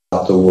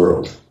throughout the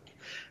world.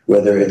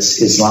 Whether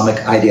it's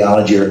Islamic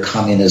ideology or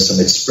communism,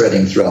 it's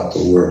spreading throughout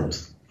the world.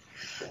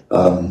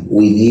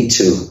 We need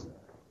to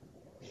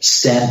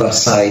stand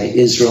beside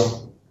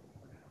Israel,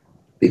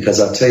 because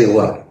I'll tell you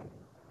what,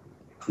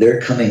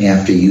 they're coming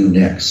after you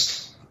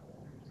next.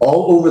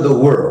 All over the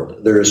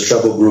world, there is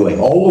trouble brewing.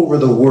 All over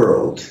the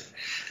world,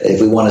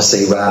 if we want to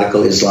say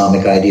radical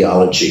Islamic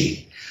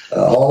ideology,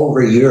 all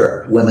over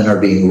Europe, women are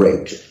being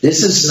raped.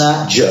 This is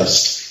not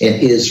just in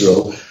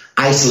Israel,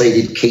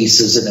 isolated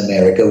cases in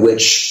America,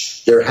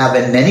 which there have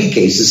been many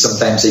cases.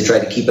 Sometimes they try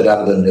to keep it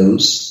out of the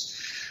news.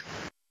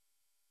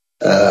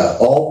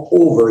 All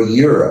over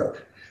Europe,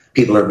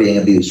 people are being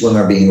abused.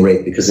 Women are being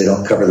raped because they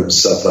don't cover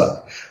themselves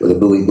up with a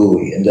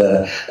buoy. And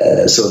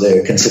so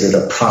they're considered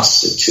a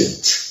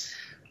prostitute.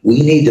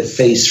 We need to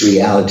face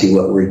reality,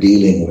 what we're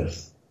dealing with.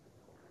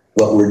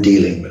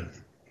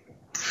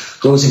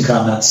 Closing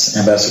comments,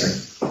 Ambassador.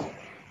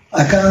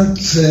 I can't,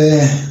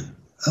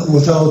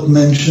 without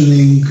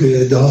mentioning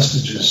the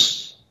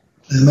hostages.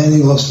 There are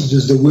many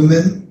hostages. The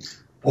women,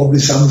 probably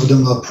some of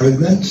them are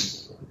pregnant,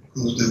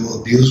 because they were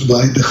abused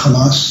by the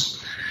Hamas.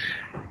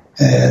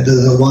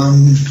 There's a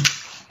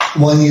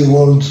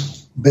one-year-old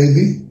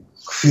baby,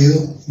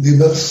 Kfir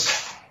Dibas,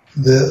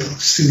 they're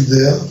still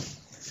there.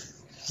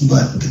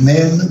 But the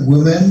men,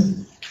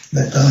 women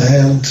that are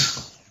held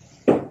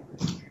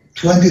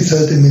 20,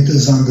 30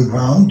 meters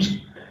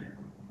underground,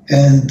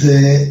 and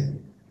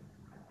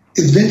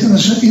if the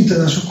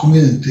international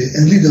community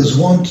and leaders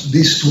want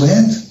this to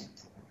end,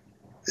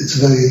 it's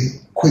a very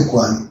quick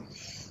one.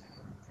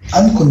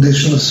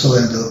 Unconditional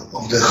surrender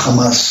of the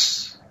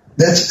Hamas.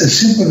 That's as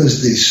simple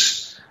as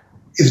this.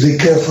 If they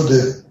care for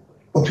the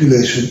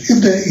population,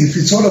 if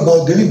it's all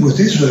about dealing with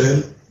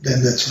Israel,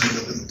 then that's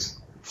relevant.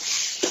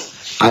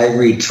 I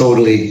agree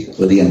totally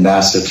with the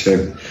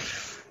ambassador.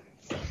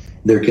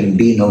 There can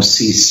be no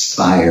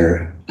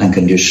ceasefire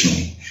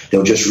unconditionally.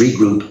 They'll just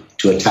regroup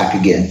to attack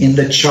again. In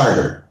the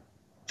charter,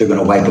 they're going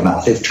to wipe them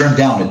out. They've turned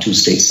down a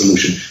two-state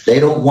solution. They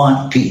don't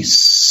want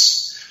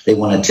peace. They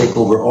want to take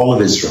over all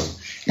of Israel.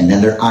 And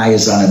then their eye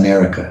is on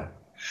America.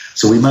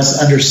 So we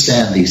must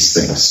understand these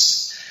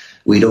things.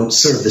 We don't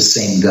serve the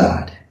same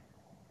God.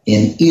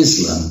 In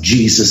Islam,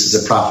 Jesus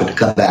is a prophet to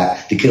come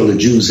back to kill the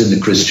Jews and the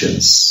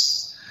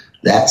Christians.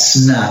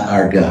 That's not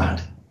our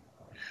God.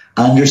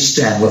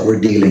 Understand what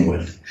we're dealing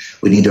with.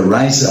 We need to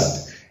rise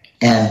up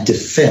and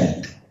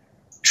defend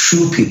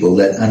true people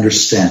that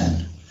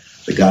understand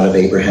the God of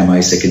Abraham,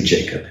 Isaac, and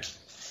Jacob.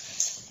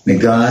 May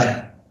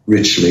God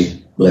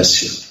richly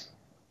bless you.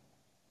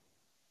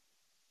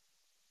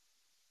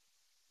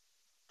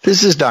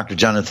 This is Dr.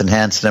 Jonathan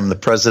Hansen. I'm the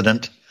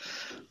president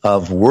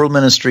of World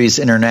Ministries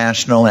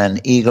International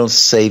and Eagle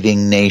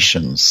Saving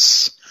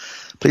Nations.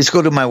 Please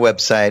go to my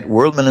website,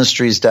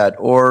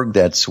 worldministries.org.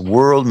 That's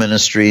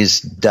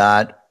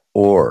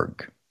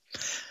worldministries.org.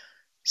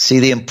 See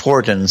the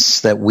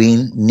importance that we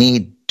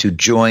need to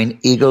join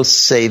Eagle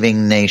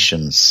Saving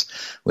Nations.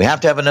 We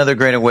have to have another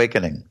great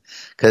awakening,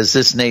 because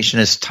this nation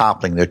is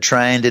toppling. They're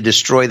trying to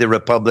destroy the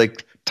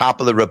republic,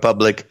 topple the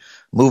republic,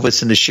 move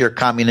us into sheer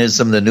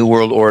communism, the New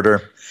World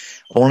Order.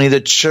 Only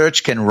the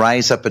church can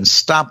rise up and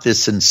stop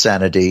this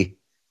insanity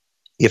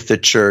if the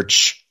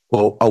church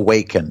will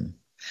awaken.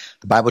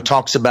 The Bible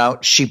talks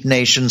about sheep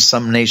nations.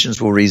 Some nations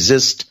will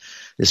resist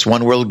this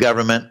one world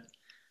government.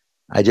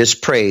 I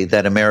just pray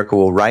that America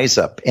will rise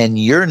up, and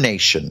your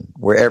nation,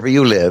 wherever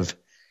you live,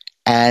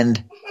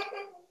 and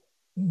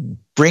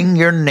bring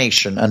your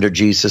nation under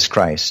Jesus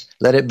Christ.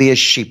 Let it be a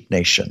sheep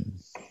nation.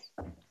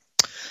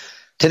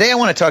 Today I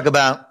want to talk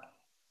about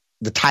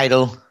the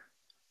title. It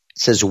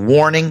says,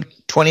 Warning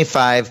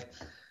 25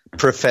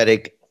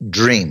 Prophetic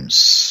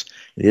Dreams.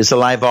 It is a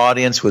live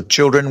audience with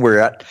children. We're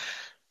at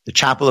the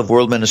Chapel of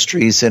World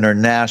Ministries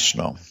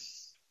International.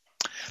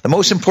 The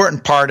most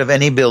important part of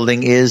any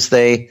building is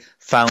the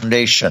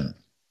foundation.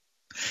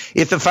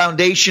 If the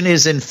foundation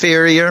is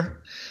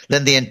inferior,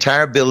 then the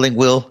entire building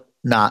will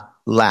not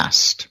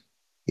last.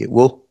 It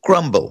will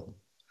crumble.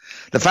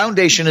 The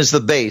foundation is the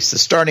base, the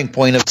starting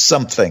point of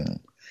something.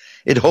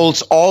 It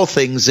holds all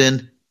things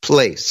in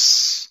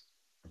place.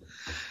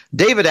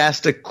 David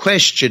asked a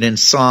question in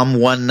Psalm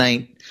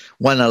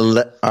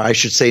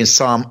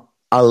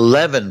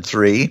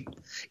 11:3.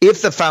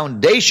 If the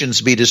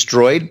foundations be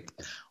destroyed,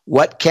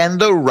 what can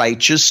the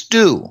righteous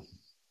do?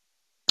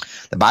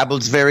 The Bible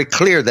is very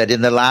clear that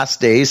in the last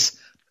days,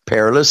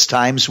 perilous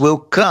times will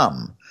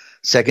come.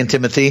 2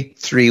 Timothy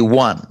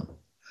 3:1.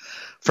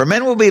 For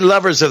men will be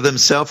lovers of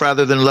themselves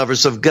rather than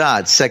lovers of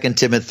God. 2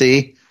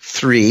 Timothy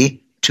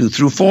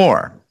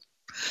 3:2-4.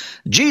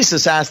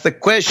 Jesus asked the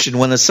question,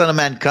 when the Son of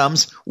Man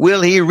comes,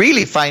 will he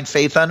really find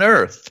faith on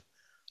earth?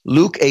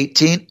 Luke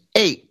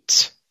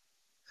 18:8.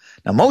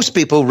 Now most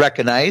people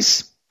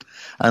recognize,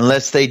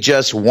 unless they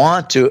just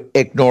want to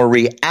ignore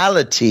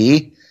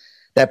reality,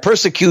 that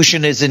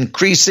persecution is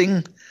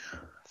increasing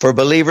for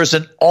believers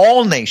in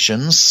all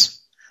nations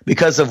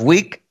because of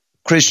weak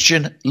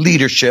Christian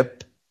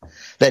leadership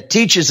that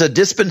teaches a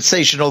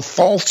dispensational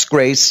false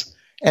grace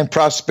and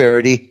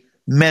prosperity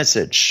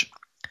message.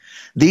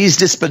 These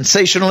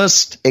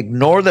dispensationalists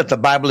ignore that the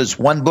Bible is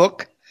one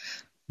book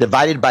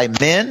divided by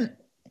men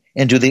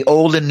into the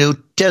Old and New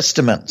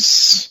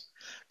Testaments.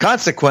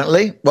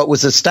 Consequently, what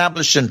was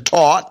established and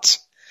taught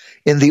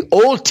in the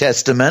Old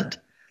Testament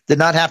did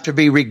not have to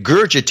be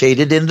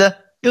regurgitated in the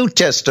New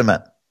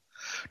Testament.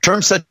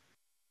 Terms such as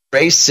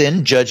grace,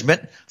 sin,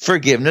 judgment,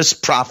 forgiveness,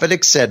 prophet,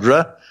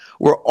 etc.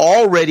 were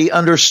already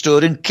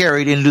understood and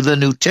carried into the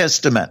New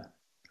Testament.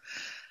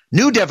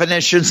 New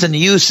definitions and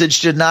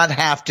usage did not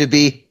have to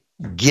be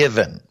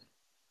given.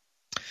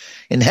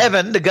 In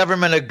heaven, the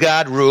government of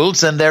God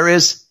rules and there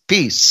is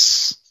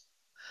peace.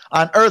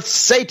 On earth,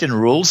 Satan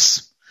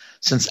rules,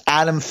 since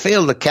Adam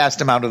failed to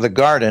cast him out of the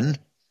garden,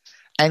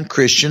 and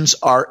Christians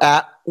are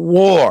at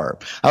war.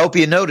 I hope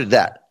you noted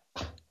that.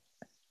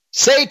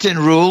 Satan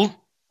ruled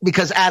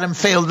because Adam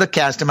failed to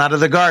cast him out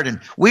of the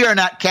garden. We are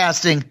not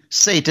casting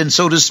Satan,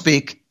 so to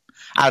speak,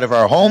 out of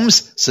our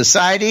homes,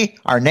 society,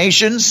 our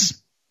nations,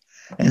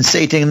 and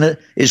Satan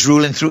is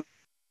ruling through,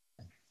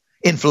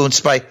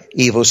 influenced by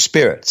evil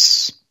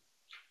spirits.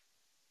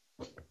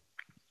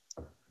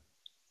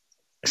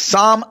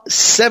 Psalm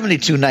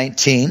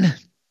 72:19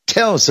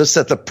 tells us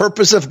that the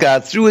purpose of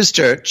God through his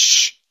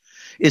church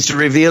is to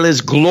reveal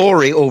his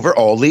glory over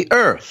all the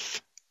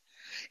earth.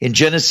 In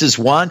Genesis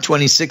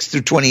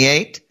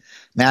 1:26-28,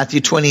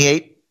 Matthew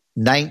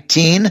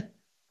 28:19,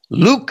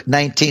 Luke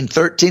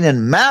 19:13,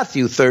 and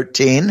Matthew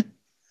 13,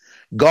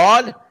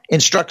 God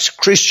instructs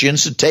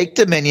Christians to take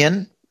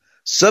dominion,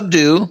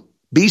 subdue,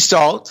 be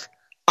salt,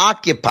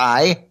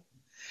 occupy,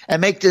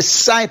 and make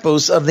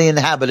disciples of the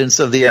inhabitants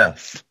of the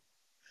earth.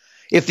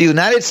 If the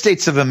United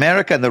States of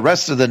America and the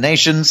rest of the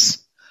nations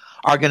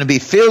are going to be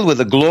filled with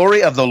the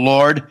glory of the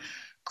Lord,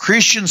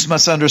 Christians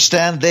must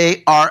understand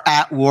they are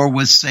at war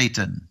with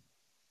Satan.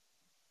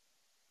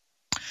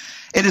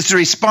 It is the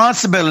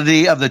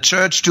responsibility of the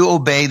church to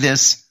obey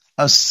this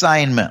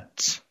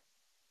assignment.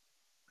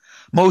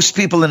 Most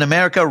people in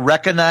America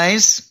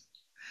recognize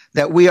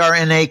that we are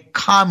in a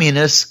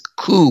communist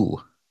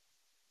coup.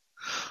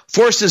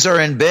 Forces are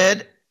in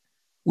bed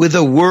with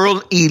the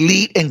world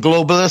elite and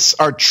globalists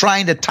are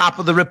trying to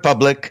topple the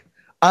republic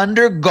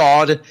under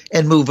God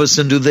and move us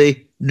into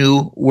the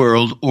new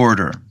world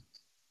order.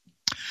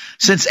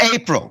 Since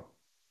April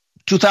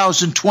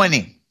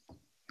 2020,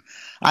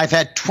 I've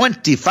had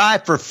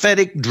 25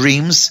 prophetic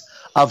dreams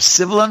of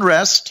civil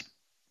unrest,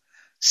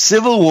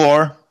 civil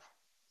war,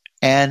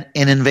 and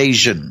an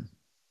invasion.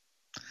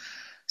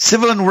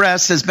 Civil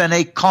unrest has been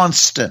a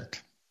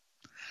constant.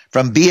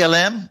 From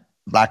BLM,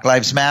 Black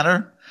Lives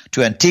Matter,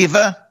 to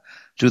Antifa,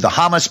 to the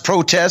Hamas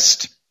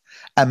protest,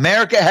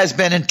 America has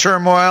been in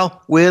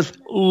turmoil with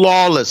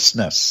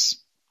lawlessness.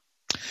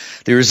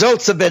 The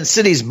results have been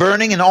cities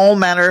burning and all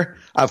manner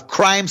of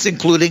crimes,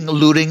 including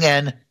looting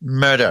and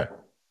murder.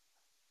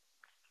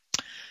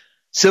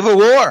 Civil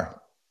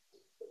war.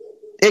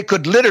 It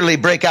could literally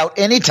break out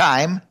any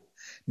time,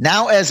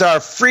 now as our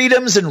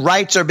freedoms and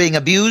rights are being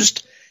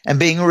abused and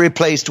being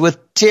replaced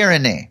with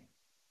tyranny.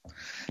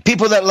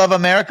 People that love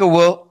America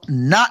will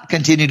not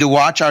continue to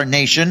watch our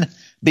nation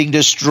being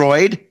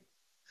destroyed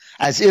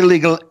as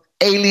illegal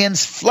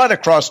aliens flood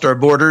across our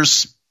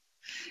borders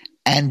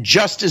and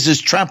justice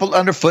is trampled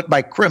underfoot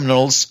by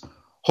criminals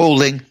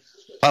holding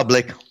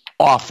public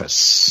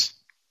office.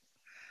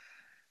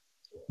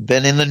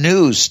 Been in the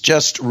news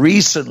just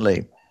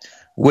recently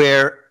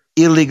where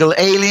illegal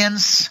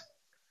aliens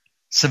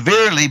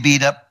severely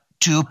beat up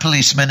 2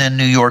 policemen in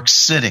New York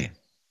City.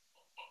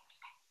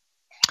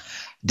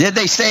 Did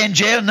they stay in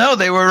jail? No,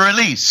 they were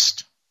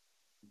released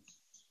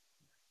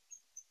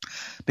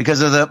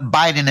because of the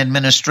Biden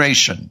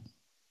administration.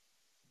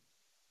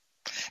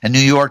 And New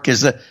York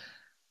is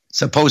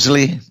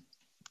supposedly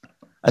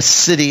a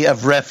city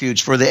of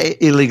refuge for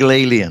the illegal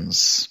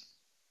aliens.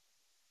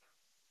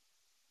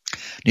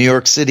 New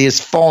York City is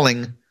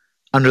falling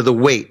under the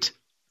weight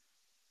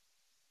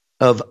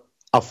of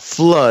a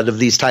flood of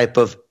these type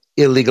of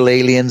illegal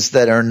aliens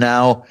that are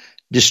now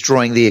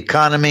destroying the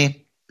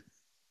economy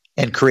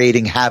and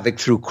creating havoc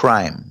through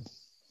crime.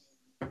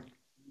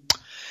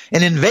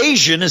 An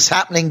invasion is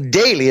happening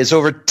daily as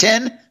over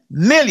 10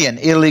 million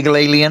illegal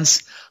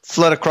aliens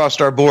flood across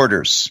our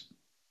borders.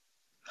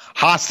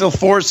 Hostile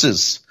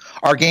forces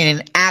are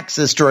gaining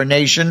access to our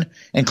nation,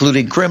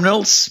 including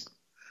criminals,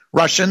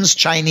 Russians,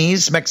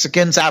 Chinese,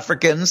 Mexicans,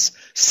 Africans,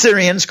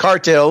 Syrians,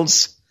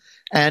 cartels,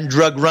 and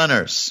drug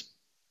runners.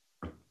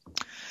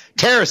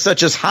 Terrorists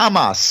such as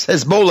Hamas,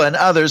 Hezbollah, and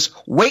others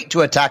wait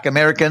to attack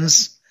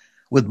Americans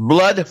with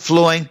blood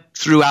flowing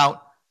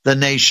throughout the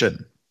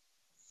nation.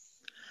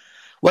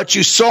 What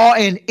you saw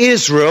in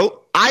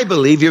Israel, I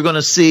believe you're going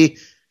to see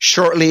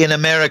shortly in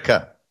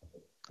America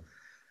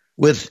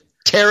with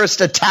terrorist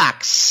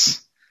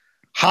attacks.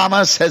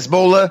 Hamas,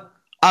 Hezbollah,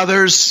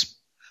 others,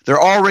 they're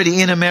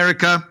already in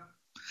America.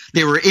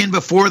 They were in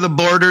before the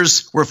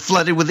borders were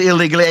flooded with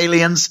illegal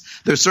aliens.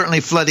 They're certainly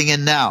flooding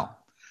in now.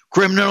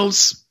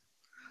 Criminals,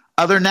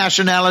 other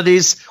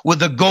nationalities, with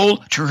the goal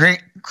to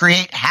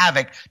create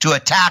havoc, to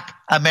attack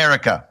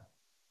America,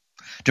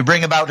 to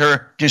bring about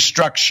her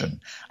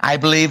destruction. I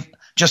believe,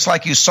 just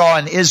like you saw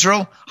in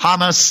Israel,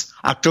 Hamas,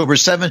 October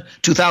 7,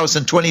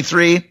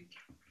 2023,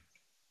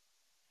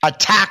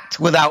 attacked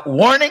without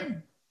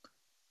warning,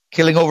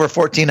 killing over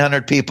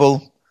 1,400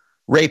 people,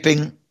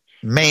 raping,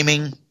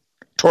 maiming,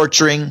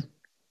 torturing.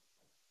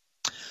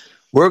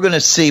 We're going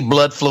to see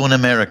blood flow in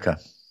America.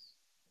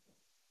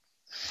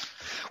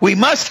 We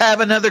must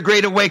have another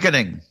great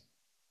awakening,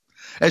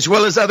 as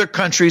well as other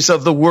countries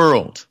of the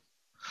world.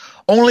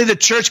 Only the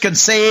church can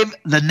save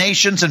the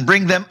nations and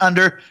bring them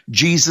under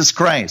Jesus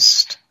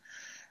Christ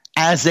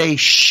as a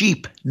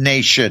sheep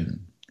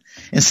nation,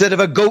 instead of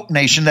a goat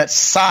nation that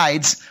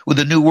sides with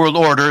the New World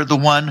Order, the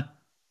one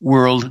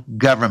world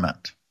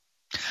government.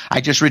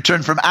 I just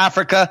returned from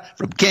Africa,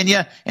 from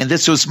Kenya, and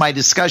this was my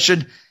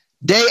discussion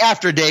day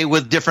after day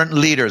with different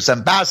leaders,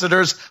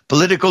 ambassadors,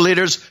 political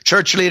leaders,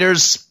 church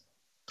meetings,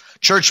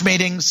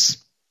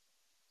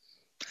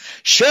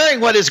 sharing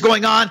what is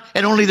going on,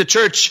 and only the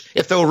church,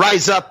 if they'll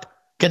rise up,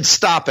 can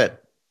stop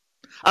it.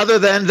 Other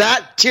than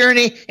that,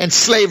 tyranny and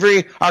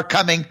slavery are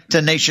coming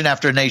to nation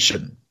after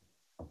nation.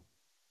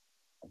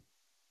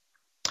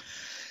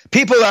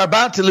 People are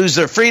about to lose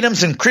their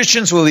freedoms, and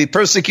Christians will be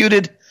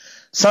persecuted,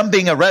 some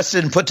being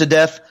arrested and put to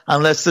death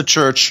unless the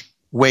church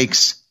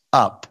wakes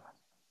up.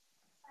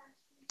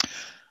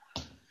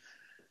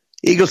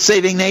 Eagle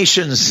Saving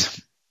Nations,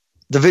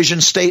 the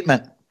vision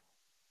statement: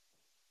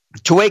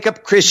 to wake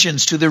up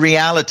Christians to the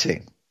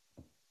reality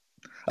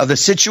of the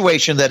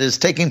situation that is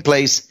taking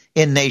place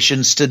in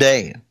nations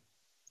today.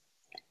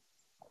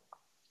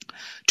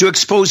 To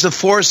expose the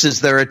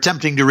forces that are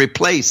attempting to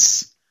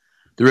replace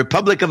the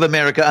Republic of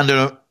America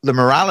under the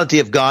morality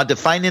of God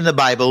defined in the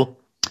Bible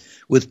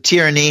with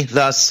tyranny,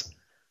 thus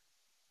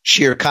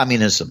sheer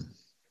communism.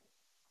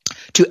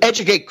 To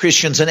educate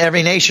Christians in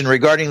every nation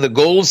regarding the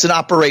goals and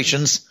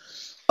operations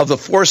of the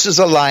forces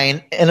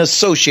aligned and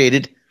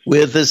associated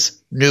with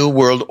this new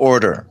world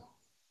order.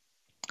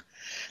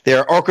 They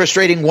are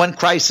orchestrating one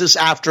crisis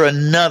after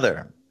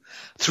another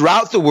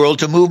throughout the world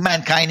to move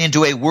mankind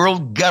into a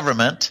world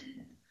government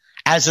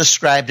as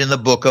described in the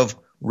book of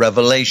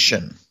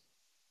Revelation.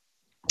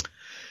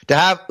 To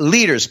have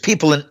leaders,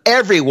 people in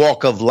every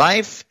walk of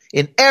life,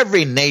 in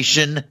every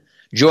nation,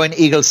 join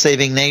Eagle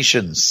Saving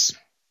Nations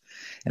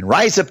and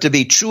rise up to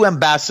be true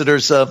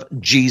ambassadors of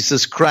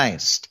Jesus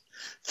Christ,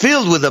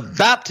 filled with the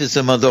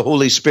baptism of the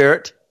Holy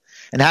Spirit,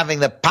 and having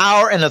the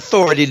power and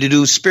authority to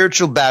do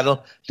spiritual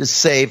battle to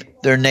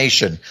save their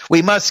nation.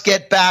 We must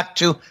get back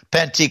to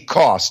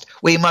Pentecost.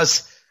 We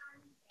must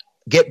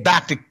get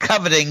back to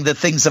coveting the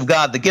things of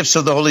God, the gifts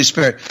of the Holy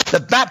Spirit, the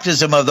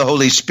baptism of the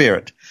Holy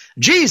Spirit.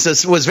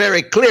 Jesus was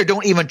very clear,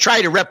 don't even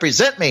try to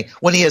represent me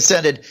when he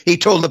ascended. He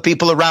told the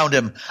people around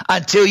him,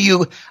 until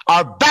you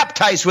are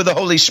baptized with the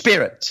Holy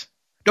Spirit,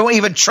 don't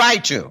even try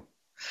to.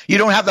 You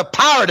don't have the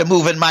power to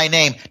move in my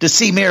name, to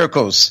see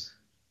miracles.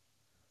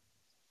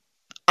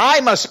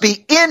 I must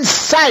be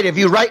inside of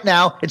you right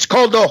now. It's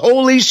called the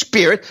Holy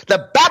Spirit,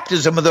 the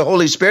baptism of the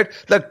Holy Spirit,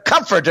 the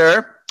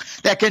comforter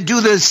that can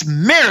do these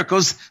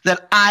miracles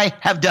that I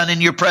have done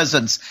in your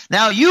presence.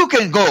 Now you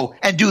can go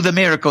and do the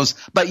miracles,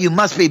 but you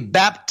must be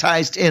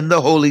baptized in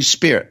the Holy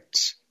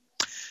Spirit.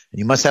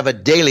 You must have a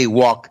daily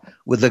walk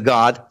with the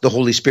God, the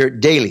Holy Spirit,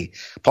 daily.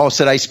 Paul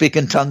said, I speak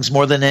in tongues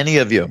more than any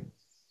of you.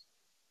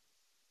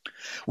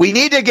 We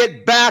need to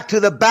get back to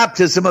the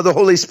baptism of the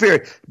Holy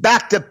Spirit,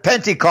 back to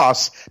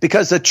Pentecost,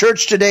 because the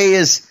church today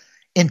is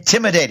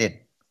intimidated.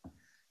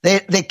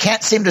 They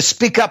can't seem to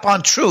speak up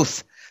on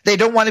truth. They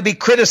don't want to be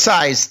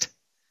criticized.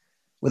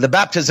 With the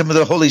baptism of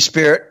the Holy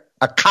Spirit,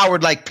 a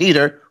coward like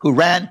Peter, who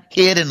ran,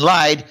 hid, and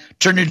lied,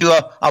 turned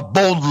into a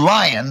bold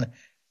lion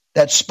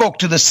that spoke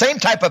to the same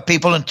type of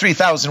people, and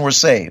 3,000 were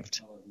saved.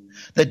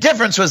 The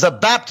difference was the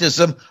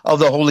baptism of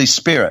the Holy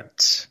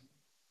Spirit.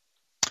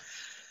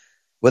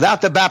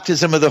 Without the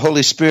baptism of the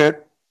Holy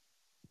Spirit,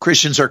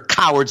 Christians are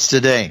cowards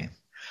today.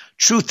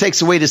 Truth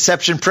takes away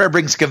deception. Prayer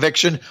brings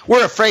conviction.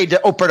 We're afraid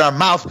to open our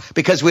mouth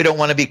because we don't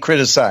want to be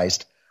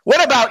criticized.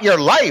 What about your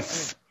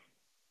life?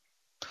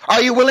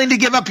 Are you willing to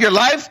give up your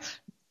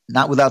life?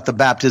 Not without the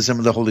baptism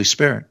of the Holy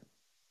Spirit.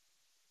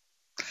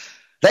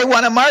 They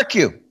want to mark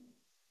you.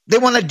 They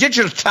want to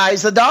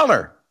digitize the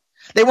dollar.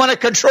 They want to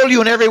control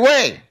you in every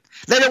way.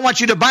 They don't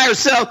want you to buy or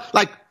sell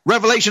like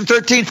Revelation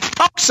 13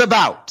 talks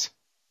about.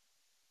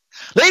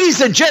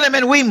 Ladies and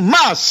gentlemen, we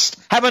must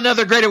have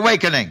another great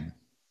awakening.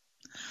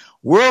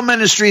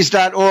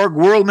 Worldministries.org,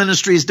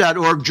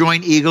 worldministries.org,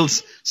 join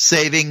Eagles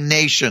Saving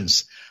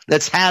Nations.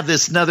 Let's have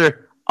this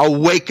another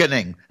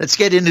awakening. Let's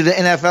get into the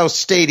NFL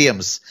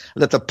stadiums.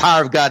 Let the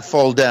power of God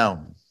fall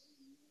down.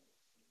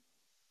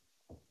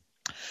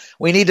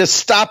 We need to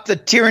stop the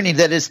tyranny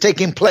that is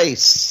taking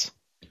place,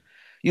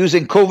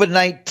 using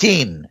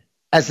COVID-19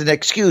 as an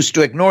excuse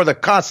to ignore the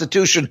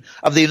Constitution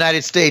of the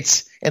United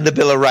States and the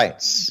Bill of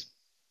Rights.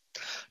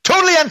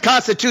 Totally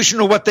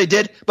unconstitutional what they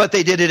did, but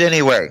they did it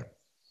anyway.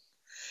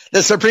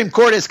 The Supreme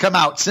Court has come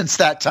out since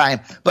that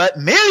time, but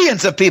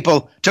millions of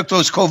people took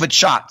those COVID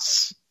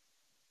shots.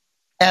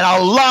 And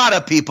a lot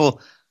of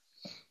people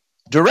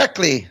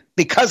directly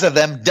because of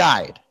them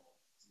died.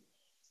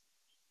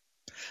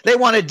 They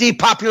want to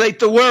depopulate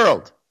the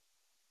world.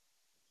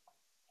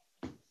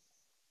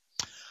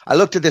 I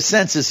looked at the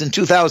census in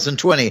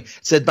 2020. It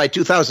said by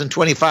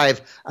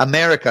 2025,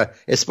 America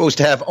is supposed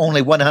to have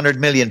only 100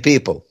 million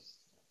people.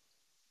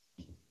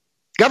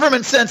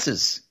 Government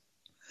census.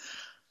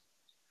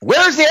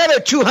 Where's the other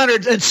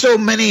 200 and so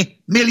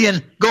many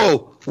million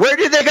go? Where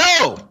did they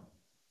go?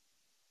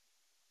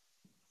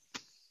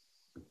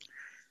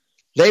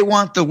 They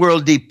want the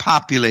world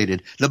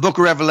depopulated. The book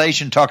of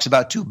Revelation talks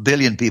about 2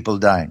 billion people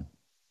dying.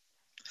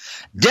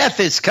 Death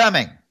is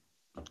coming.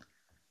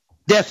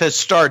 Death has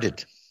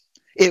started.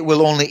 It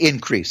will only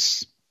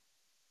increase.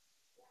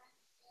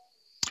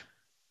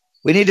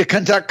 We need to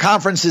conduct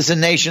conferences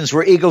in nations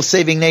where Eagle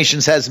Saving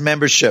Nations has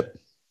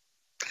membership.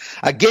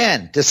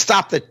 Again, to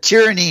stop the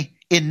tyranny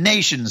in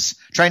nations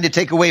trying to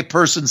take away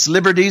persons'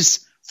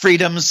 liberties,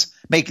 freedoms,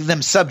 making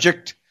them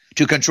subject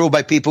to control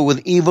by people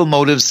with evil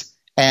motives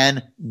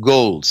and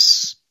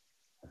goals.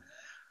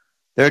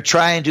 They're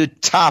trying to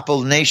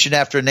topple nation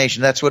after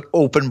nation. That's what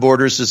open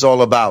borders is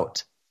all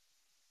about.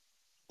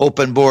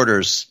 Open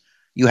borders.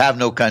 You have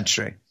no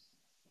country.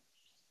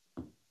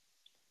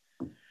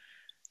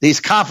 These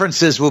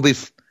conferences will be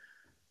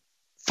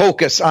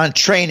focused on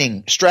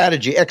training,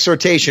 strategy,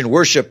 exhortation,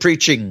 worship,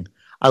 preaching,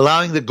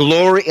 allowing the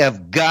glory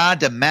of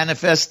God to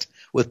manifest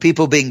with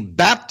people being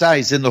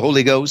baptized in the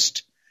Holy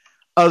Ghost,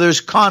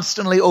 others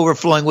constantly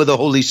overflowing with the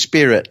Holy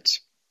Spirit.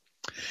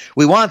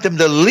 We want them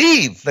to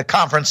leave the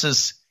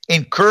conferences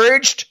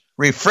encouraged,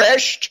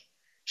 refreshed,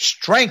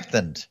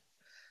 strengthened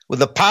with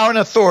the power and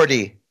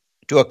authority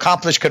to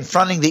accomplish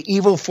confronting the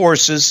evil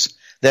forces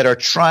that are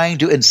trying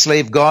to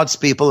enslave God's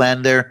people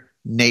and their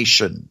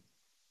nation.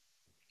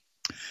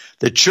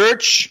 The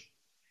church,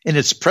 in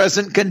its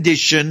present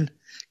condition,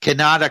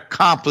 cannot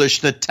accomplish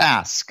the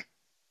task.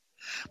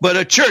 But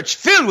a church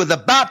filled with the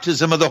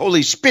baptism of the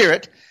Holy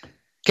Spirit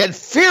can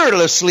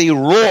fearlessly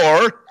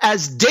roar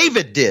as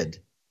David did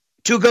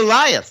to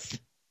Goliath,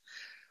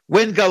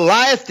 when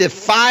Goliath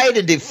defied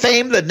and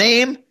defamed the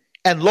name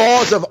and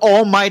laws of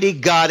Almighty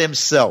God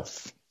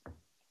himself.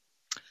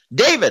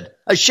 David,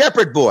 a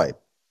shepherd boy.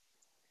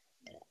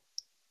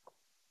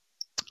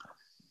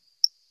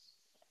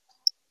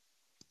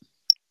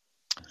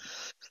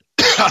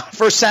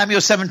 First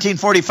Samuel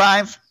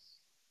 17:45.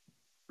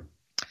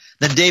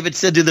 Then David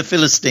said to the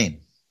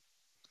Philistine,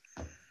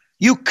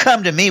 "You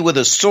come to me with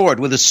a sword,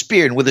 with a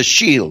spear, and with a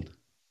shield.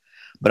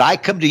 But I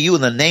come to you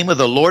in the name of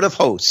the Lord of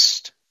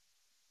hosts,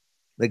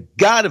 the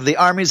God of the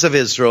armies of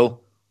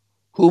Israel,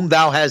 whom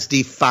thou hast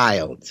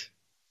defiled."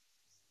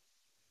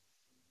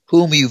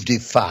 Whom you've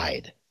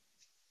defied.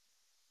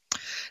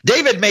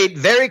 David made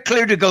very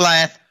clear to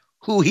Goliath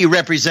who he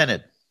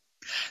represented.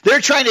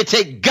 They're trying to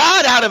take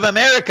God out of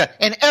America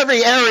in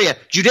every area.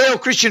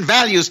 Judeo-Christian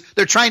values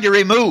they're trying to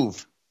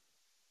remove.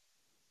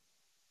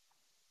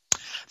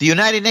 The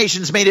United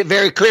Nations made it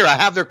very clear. I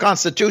have their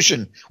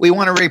constitution. We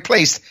want to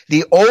replace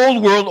the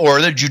old world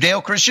order, the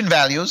Judeo-Christian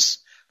values,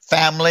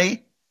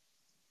 family,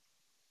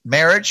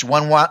 marriage,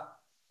 one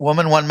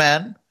woman, one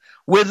man,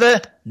 with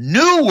the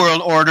new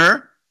world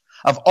order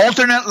of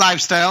alternate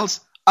lifestyles,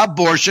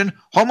 abortion,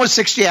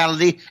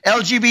 homosexuality,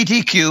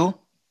 LGBTQ,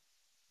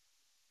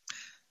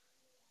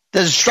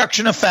 the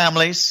destruction of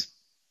families.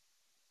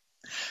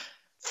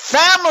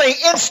 Family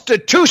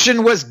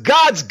institution was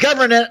God's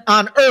government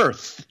on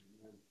earth.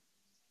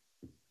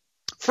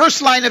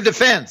 First line of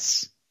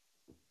defense.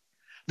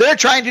 They're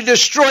trying to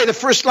destroy the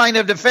first line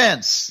of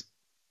defense.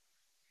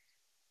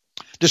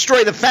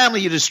 Destroy the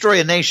family, you destroy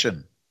a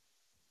nation.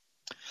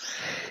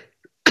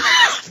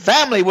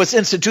 Family was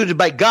instituted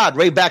by God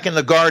way back in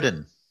the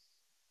garden.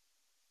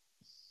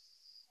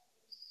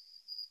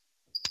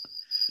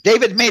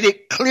 David made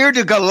it clear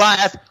to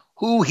Goliath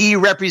who he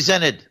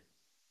represented.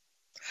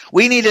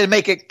 We need to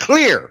make it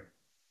clear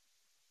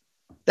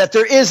that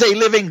there is a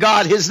living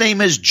God. His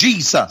name is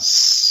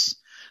Jesus.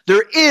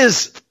 There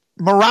is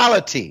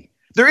morality.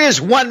 There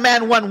is one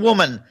man, one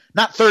woman,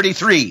 not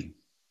 33.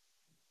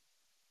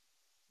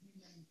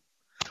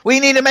 We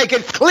need to make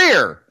it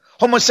clear.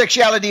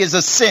 Homosexuality is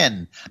a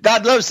sin.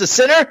 God loves the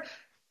sinner.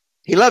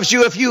 He loves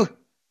you if you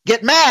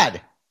get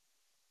mad.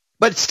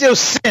 But it's still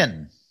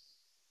sin.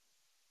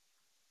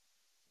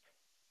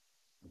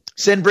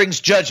 Sin brings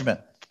judgment.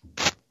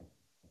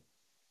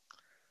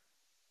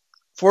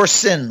 4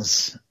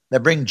 sins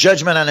that bring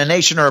judgment on a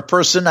nation or a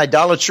person: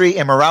 idolatry,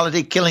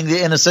 immorality, killing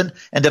the innocent,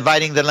 and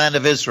dividing the land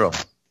of Israel.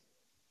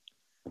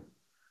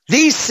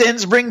 These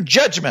sins bring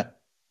judgment.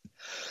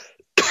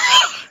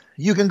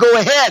 You can go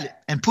ahead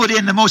and put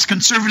in the most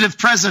conservative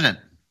president.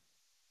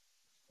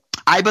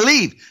 I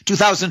believe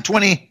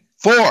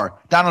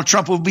 2024, Donald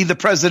Trump will be the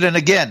president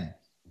again.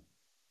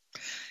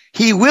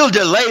 He will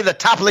delay the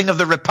toppling of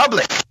the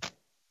republic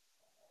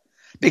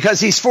because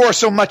he's for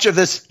so much of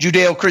this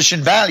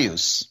Judeo-Christian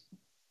values.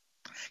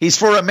 He's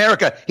for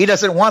America. He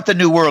doesn't want the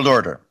New World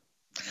Order.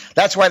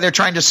 That's why they're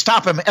trying to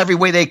stop him every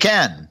way they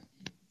can.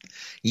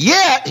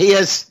 Yet he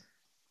has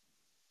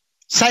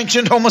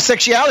sanctioned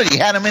homosexuality,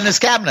 had him in his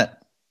cabinet.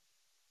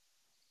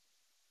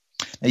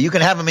 Now you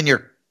can have him in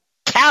your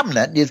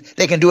cabinet.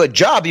 They can do a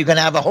job. You can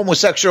have a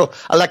homosexual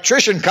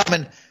electrician come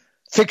and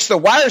fix the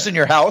wires in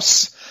your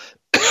house,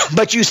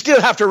 but you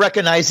still have to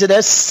recognize it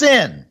as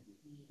sin.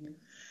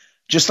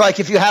 Just like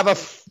if you have a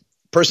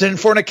person in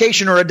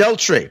fornication or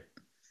adultery.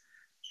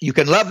 You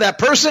can love that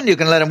person, you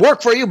can let him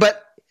work for you,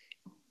 but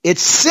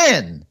it's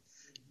sin.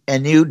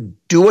 And you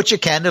do what you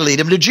can to lead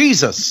them to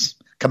Jesus.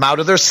 Come out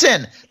of their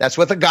sin. That's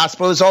what the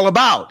gospel is all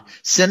about.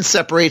 Sin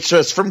separates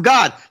us from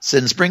God.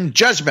 Sins bring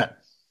judgment.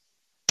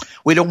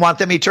 We don't want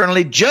them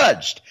eternally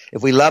judged.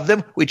 If we love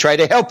them, we try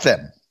to help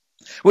them.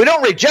 We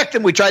don't reject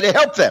them, we try to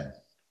help them.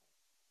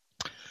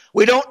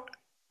 We don't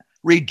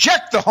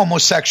reject the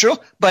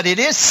homosexual, but it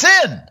is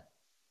sin.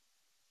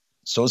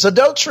 So is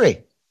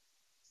adultery.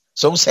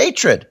 So is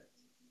hatred.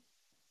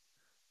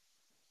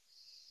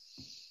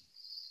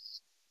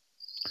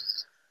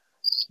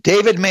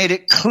 David made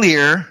it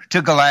clear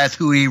to Goliath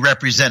who he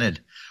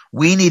represented.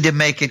 We need to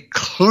make it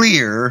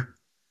clear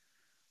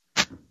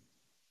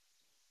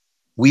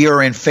we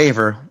are in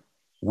favor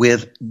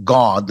with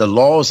God, the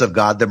laws of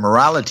God, the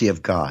morality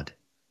of God.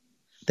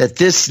 That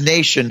this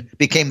nation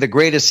became the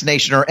greatest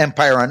nation or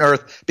empire on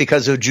earth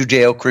because of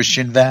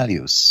Judeo-Christian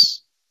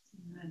values.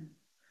 Amen.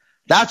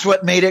 That's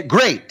what made it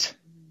great.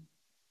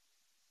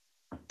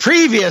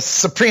 Previous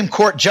Supreme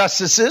Court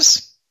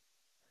justices'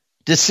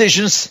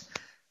 decisions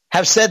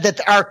have said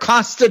that our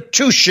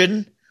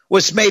Constitution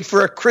was made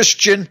for a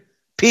Christian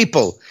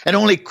people, and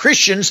only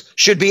Christians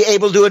should be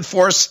able to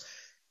enforce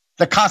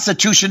the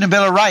Constitution and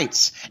Bill of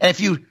Rights. And if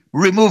you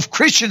remove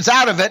Christians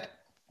out of it,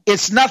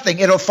 it's nothing.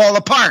 It'll fall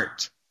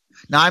apart.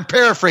 Now, I'm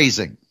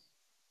paraphrasing.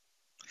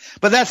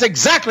 But that's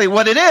exactly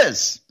what it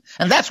is.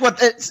 And that's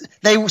what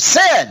they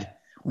said.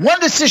 One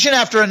decision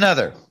after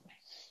another.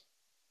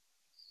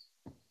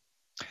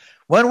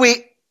 When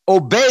we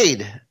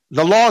obeyed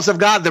the laws of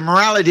God, the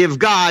morality of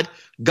God,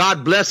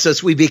 God blessed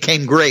us, we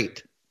became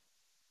great.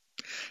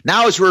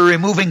 Now as we're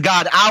removing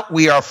God out,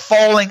 we are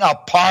falling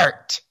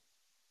apart.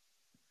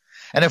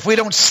 And if we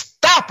don't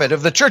stop it,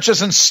 if the church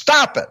doesn't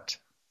stop it,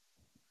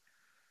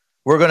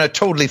 we're going to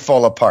totally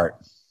fall apart.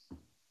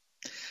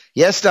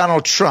 Yes,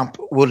 Donald Trump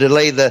will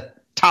delay the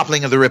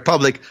toppling of the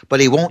republic, but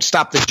he won't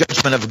stop the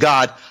judgment of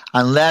God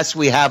unless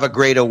we have a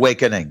great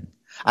awakening,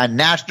 a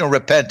national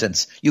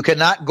repentance. You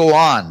cannot go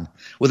on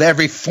with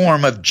every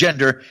form of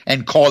gender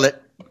and call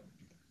it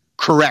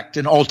correct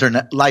and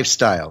alternate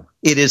lifestyle.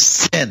 It is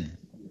sin.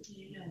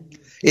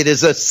 It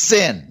is a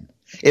sin.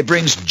 It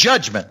brings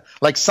judgment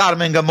like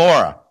Sodom and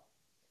Gomorrah.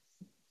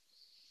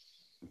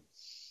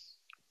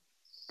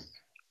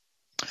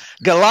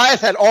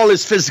 Goliath had all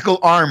his physical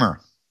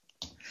armor,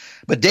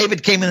 but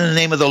David came in the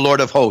name of the Lord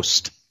of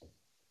hosts.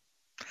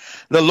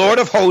 The Lord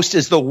of hosts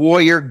is the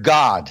warrior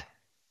God.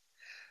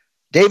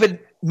 David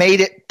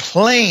made it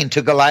plain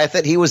to Goliath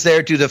that he was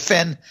there to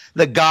defend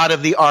the God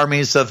of the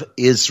armies of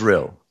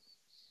Israel.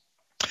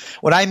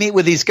 When I meet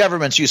with these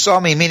governments, you saw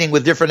me meeting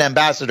with different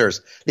ambassadors,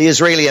 the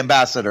Israeli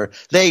ambassador.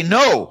 They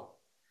know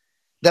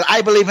that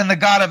I believe in the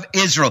God of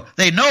Israel.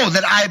 They know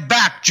that I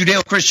back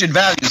Judeo-Christian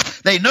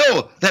values. They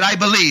know that I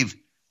believe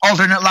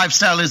alternate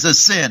lifestyle is a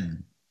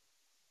sin.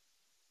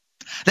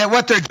 That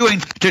what they're doing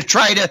to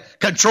try to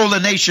control the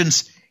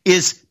nations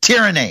is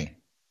tyranny,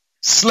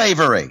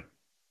 slavery.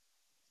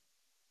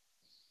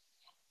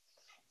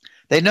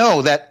 They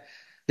know that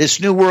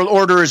this new world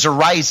order is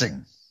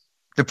arising.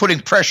 They're putting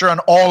pressure on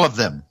all of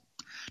them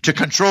to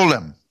control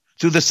them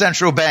through the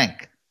central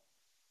bank.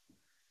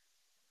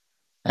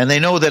 And they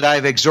know that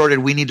I've exhorted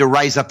we need to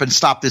rise up and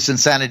stop this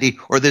insanity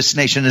or this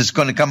nation is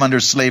going to come under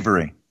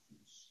slavery.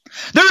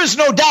 There is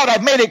no doubt,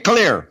 I've made it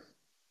clear.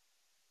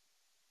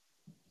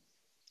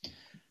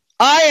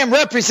 I am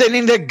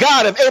representing the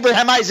God of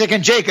Abraham, Isaac,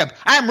 and Jacob.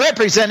 I'm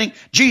representing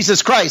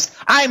Jesus Christ.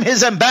 I'm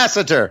his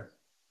ambassador.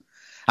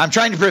 I'm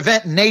trying to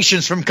prevent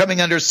nations from coming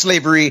under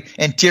slavery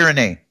and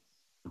tyranny.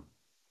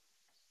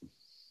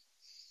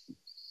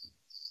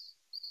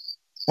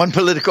 One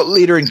political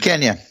leader in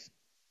Kenya,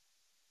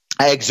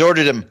 I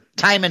exhorted him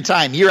time and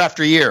time, year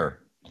after year.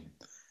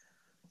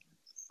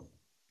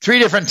 3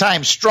 different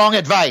times, strong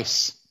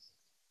advice.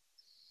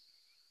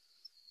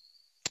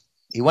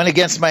 He went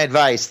against my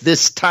advice.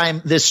 This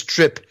time, this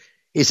trip,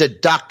 he said,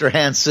 Dr.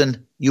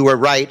 Hansen, you were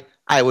right.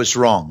 I was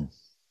wrong.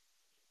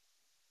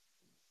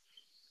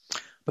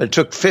 But it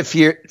took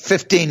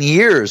 15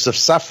 years of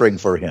suffering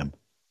for him,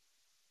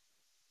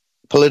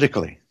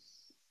 politically.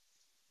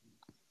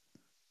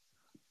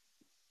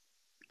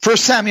 1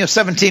 Samuel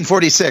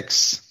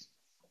 17:46.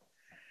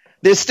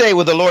 This day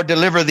will the Lord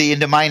deliver thee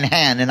into mine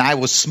hand, and I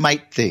will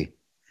smite thee.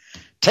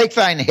 Take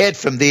thine head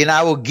from thee, and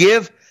I will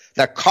give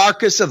the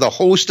carcass of the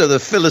host of the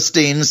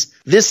Philistines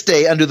this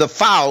day unto the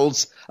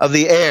fowls of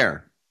the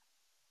air,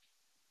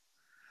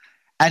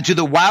 and to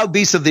the wild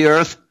beasts of the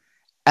earth,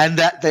 and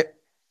that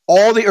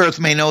all the earth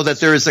may know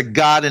that there is a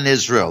God in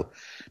Israel.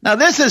 Now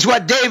this is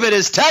what David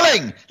is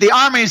telling the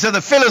armies of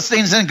the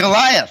Philistines and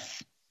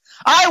Goliath.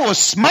 I will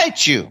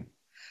smite you.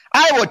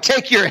 I will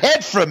take your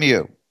head from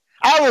you.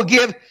 I will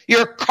give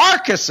your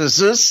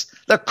carcasses,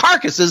 the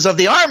carcasses of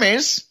the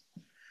armies,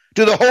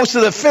 to the host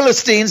of the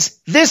Philistines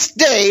this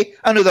day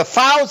unto the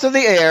fowls of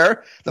the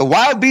air, the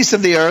wild beasts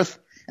of the earth,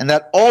 and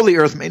that all the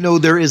earth may know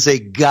there is a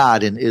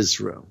God in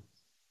Israel.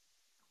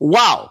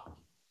 Wow.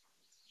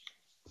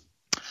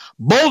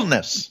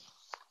 Boldness.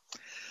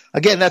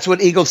 Again, that's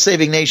what Eagle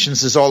Saving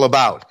Nations is all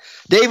about.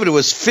 David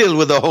was filled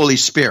with the Holy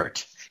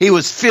Spirit. He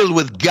was filled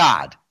with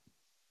God.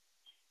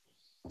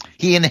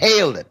 He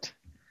inhaled it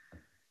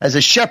as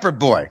a shepherd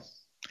boy.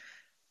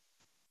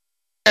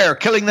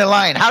 Killing the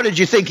lion. How did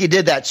you think he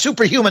did that?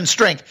 Superhuman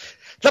strength.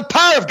 The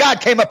power of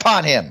God came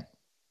upon him.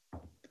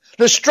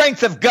 The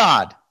strength of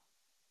God.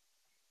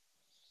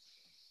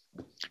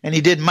 And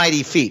he did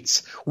mighty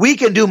feats. We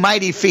can do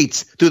mighty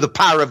feats through the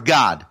power of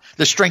God,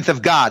 the strength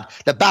of God,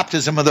 the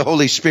baptism of the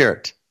Holy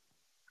Spirit.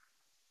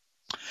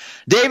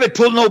 David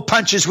pulled no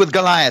punches with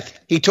Goliath.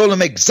 He told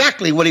him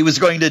exactly what he was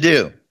going to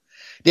do.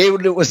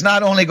 David was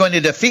not only going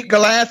to defeat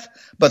Goliath,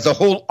 but the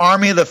whole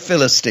army of the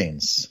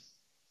Philistines.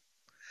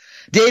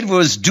 David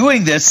was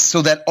doing this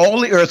so that all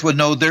the earth would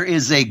know there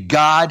is a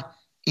God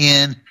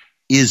in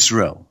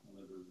Israel.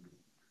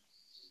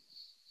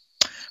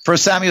 1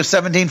 Samuel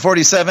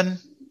 17:47.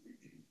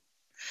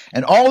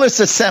 And all this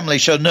assembly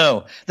shall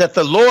know that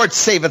the Lord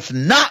saveth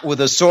not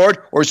with a sword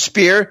or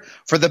spear,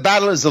 for the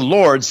battle is the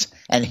Lord's,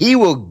 and he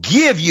will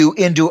give you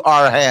into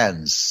our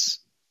hands.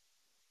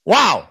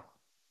 Wow.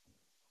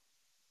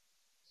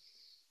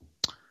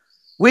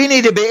 We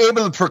need to be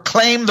able to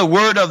proclaim the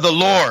word of the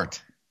Lord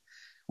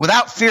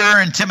without fear or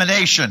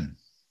intimidation,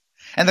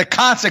 and the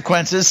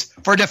consequences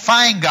for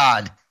defying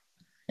God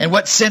and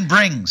what sin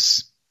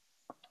brings.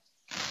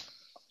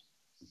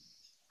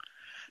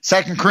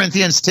 2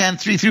 Corinthians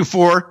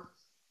 10:3-4.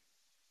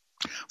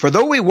 For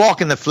though we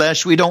walk in the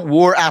flesh, we don't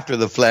war after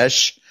the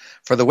flesh.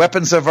 For the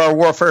weapons of our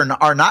warfare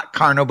are not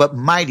carnal, but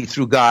mighty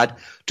through God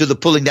to the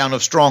pulling down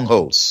of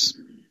strongholds.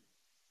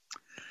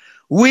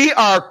 We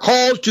are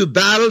called to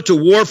battle,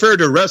 to warfare,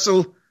 to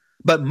wrestle,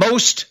 but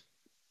most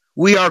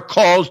we are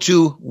called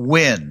to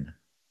win.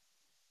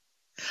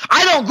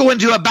 I don't go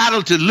into a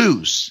battle to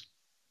lose.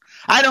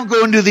 I don't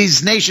go into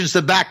these nations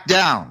to back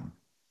down.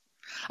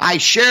 I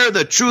share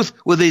the truth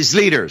with these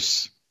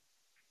leaders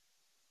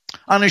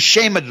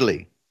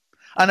unashamedly,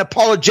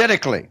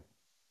 unapologetically.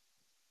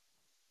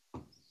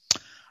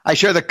 I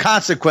share the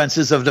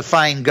consequences of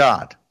defying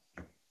God.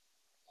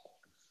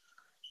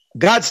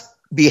 God's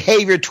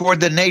behavior toward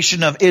the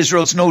nation of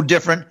Israel is no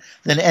different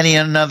than any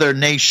other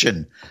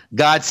nation.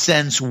 God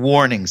sends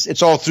warnings.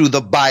 It's all through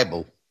the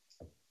Bible.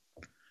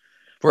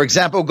 For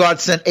example, God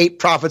sent 8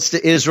 prophets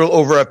to Israel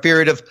over a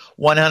period of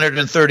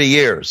 130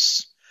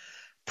 years.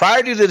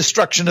 Prior to the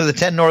destruction of the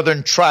 10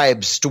 northern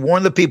tribes, to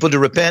warn the people to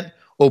repent,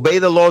 obey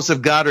the laws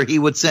of God, or he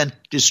would send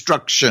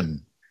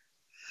destruction.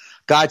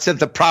 God sent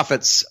the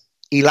prophets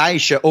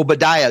Elisha,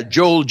 Obadiah,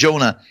 Joel,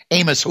 Jonah,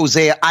 Amos,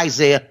 Hosea,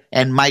 Isaiah,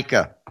 and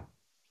Micah.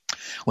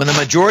 When the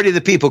majority of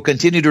the people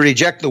continued to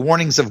reject the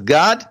warnings of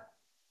God,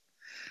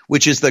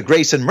 which is the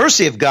grace and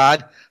mercy of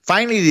God,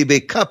 finally the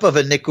big cup of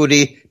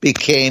iniquity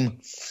became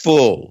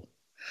full.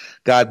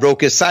 God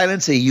broke his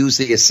silence. He used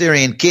the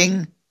Assyrian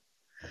king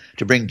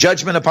to bring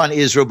judgment upon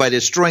Israel by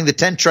destroying the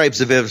 10 tribes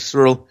of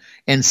Israel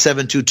in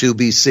 722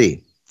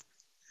 BC.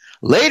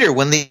 Later,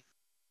 when the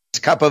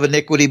cup of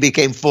iniquity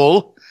became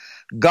full,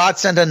 God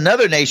sent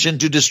another nation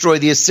to destroy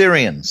the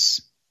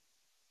Assyrians.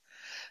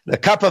 The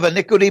cup of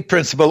iniquity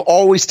principle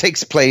always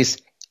takes place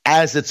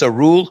as it's a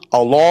rule,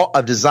 a law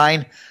of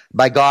design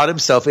by God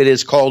himself. It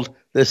is called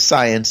the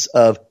science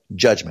of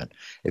judgment.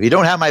 If you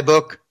don't have my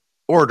book,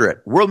 order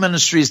it.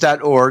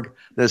 worldministries.org,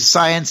 The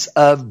Science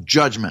of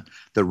Judgment.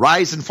 The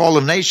rise and fall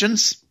of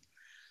nations,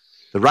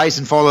 the rise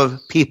and fall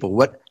of people.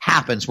 What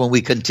happens when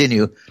we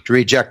continue to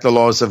reject the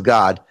laws of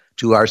God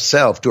to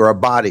ourselves, to our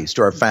bodies,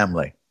 to our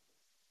family.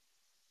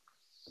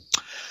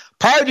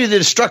 Prior to the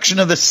destruction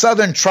of the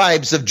southern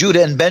tribes of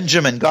Judah and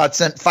Benjamin, God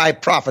sent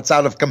 5 prophets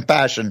out of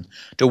compassion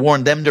to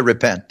warn them to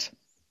repent.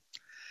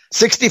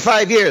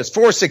 65 years,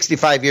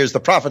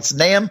 the prophets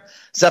Nahum,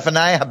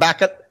 Zephaniah,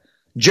 Habakkuk,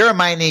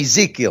 Jeremiah, and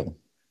Ezekiel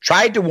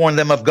tried to warn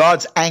them of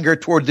God's anger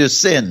toward their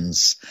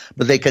sins,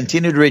 but they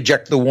continued to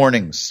reject the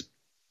warnings.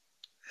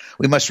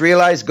 We must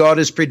realize God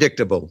is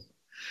predictable.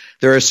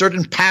 There are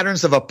certain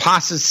patterns of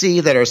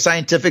apostasy that are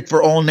scientific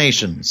for all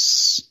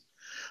nations.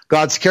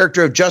 God's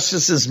character of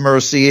justice and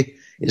mercy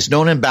is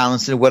known and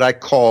balanced in what I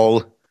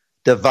call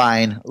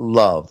divine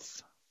love.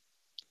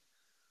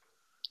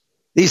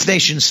 These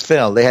nations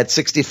fell. They had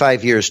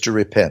 65 years to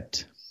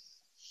repent.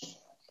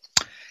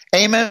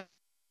 Amos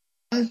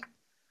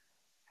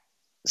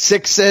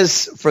 6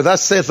 says, for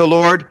thus saith the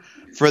Lord,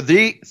 for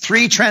the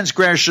 3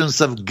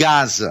 transgressions of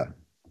Gaza,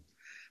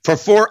 for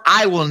 4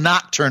 I will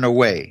not turn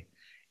away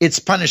its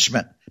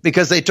punishment,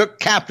 because they took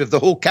captive the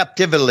whole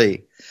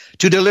captivity,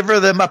 to deliver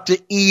them up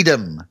to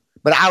Edom.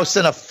 But I will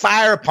send a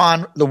fire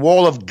upon the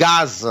wall of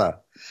Gaza,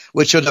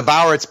 which shall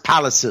devour its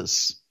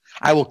palaces.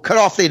 I will cut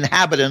off the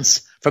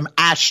inhabitants from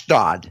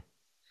Ashdod,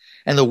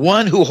 and the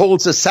one who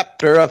holds the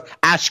scepter of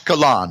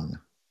Ashkelon.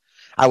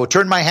 I will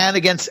turn my hand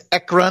against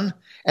Ekron,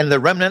 and the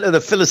remnant of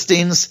the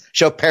Philistines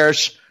shall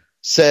perish,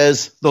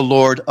 says the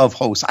Lord of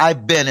hosts.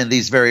 I've been in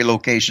these very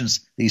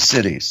locations, these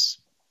cities.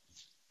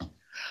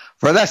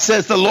 For thus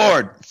says the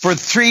Lord, for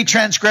 3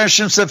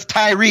 transgressions of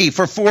Tyre,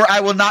 for 4 I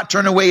will not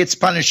turn away its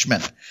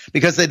punishment,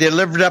 because they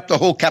delivered up the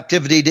whole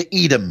captivity to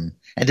Edom,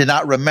 and did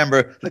not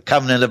remember the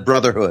covenant of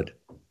brotherhood.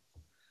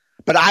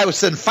 But I will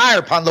send fire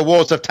upon the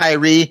walls of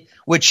Tyre,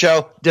 which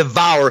shall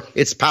devour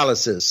its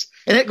palaces.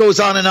 And it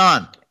goes on and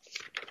on.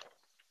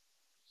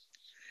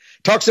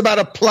 Talks about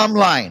a plumb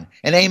line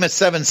in Amos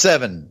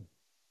 7:7.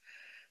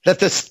 That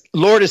the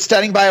Lord is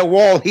standing by a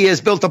wall. He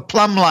has built a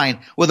plumb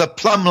line with a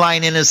plumb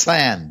line in his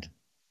hand.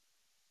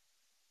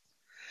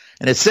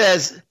 And it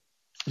says,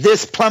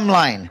 this plumb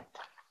line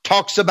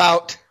talks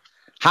about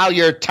how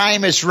your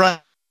time is run.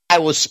 I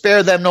will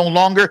spare them no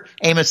longer.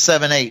 Amos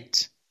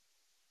 7:8.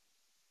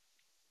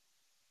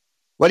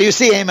 What do you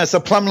see, Amos? A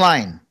plumb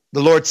line.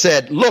 The Lord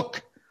said,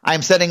 look,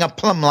 I'm setting a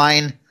plumb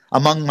line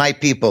among my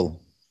people.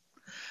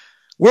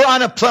 We're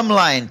on a plumb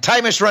line.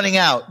 Time is running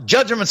out.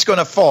 Judgment's going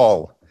to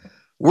fall.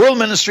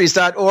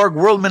 Worldministries.org,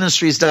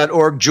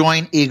 worldministries.org,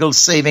 join Eagles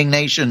Saving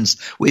Nations.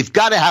 We've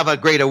got to have a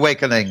great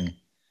awakening,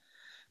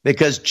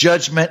 because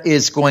judgment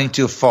is going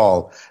to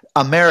fall.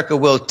 America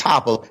will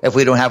topple if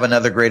we don't have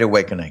another great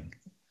awakening.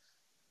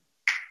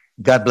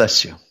 God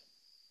bless you.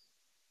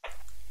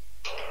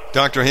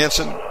 Dr.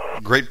 Hansen,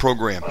 great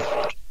program.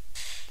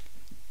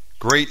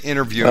 Great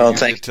interview Well, you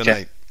did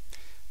tonight.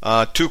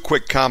 2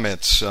 quick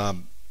comments.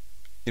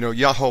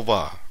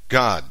 Yahovah,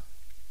 God,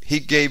 he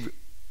gave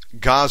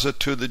Gaza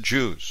to the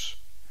Jews.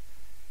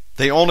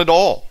 They own it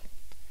all.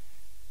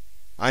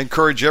 I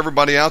encourage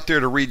everybody out there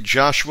to read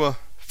Joshua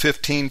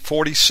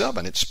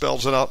 15:47. It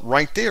spells it out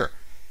right there.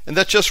 And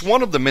that's just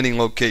one of the many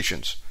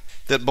locations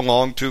that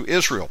belong to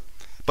Israel.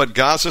 But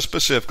Gaza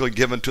specifically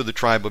given to the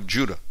tribe of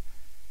Judah.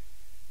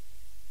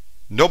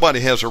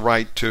 Nobody has a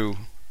right to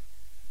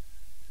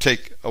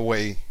take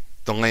away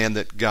the land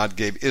that God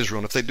gave Israel.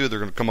 And if they do, they're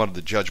going to come under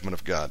the judgment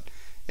of God.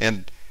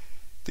 And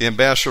the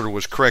ambassador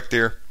was correct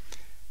there.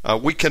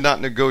 We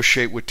cannot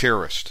negotiate with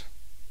terrorists.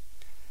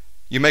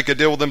 You make a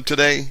deal with them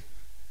today,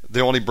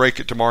 they only break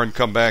it tomorrow and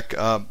come back.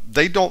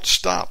 They don't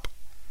stop.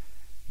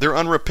 They're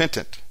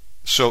unrepentant.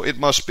 So it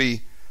must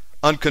be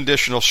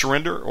unconditional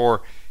surrender,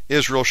 or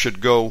Israel should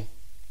go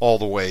all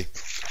the way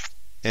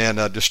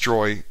and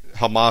destroy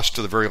Hamas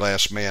to the very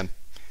last man.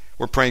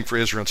 We're praying for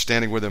Israel and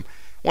standing with them.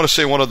 I want to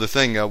say one other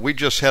thing. We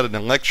just had an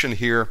election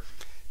here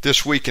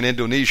this week in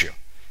Indonesia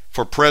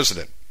for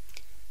president.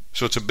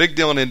 So it's a big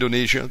deal in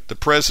Indonesia. The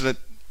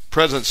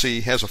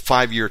presidency has a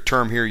 5-year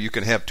term here. You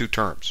can have 2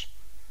 terms.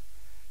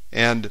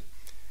 And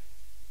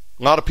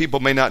a lot of people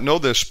may not know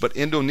this, but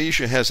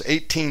Indonesia has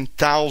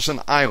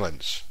 18,000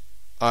 islands.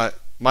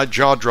 My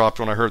jaw dropped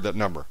when I heard that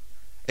number.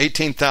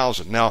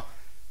 18,000. Now,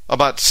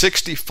 about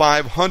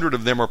 6,500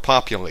 of them are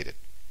populated.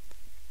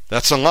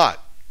 That's a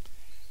lot.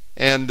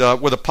 And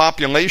with a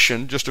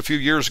population, just a few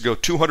years ago,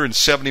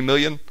 270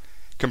 million,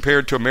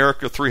 compared to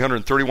America,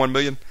 331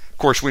 million. Of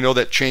course, we know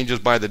that changes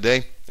by the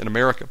day in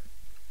America.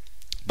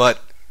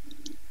 But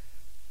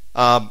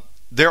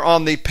they're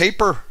on the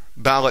paper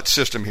ballot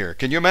system here.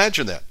 Can you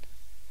imagine that?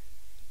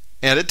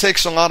 And it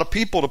takes a lot of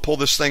people to pull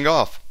this thing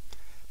off.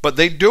 But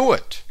they do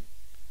it.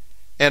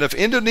 And if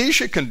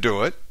Indonesia can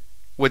do it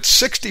with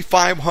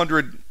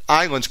 6,500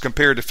 islands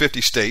compared to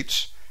 50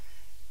 states,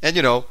 and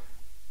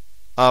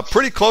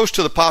pretty close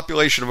to the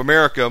population of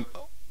America,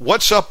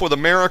 what's up with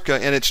America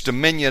and its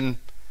Dominion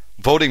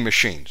voting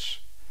machines?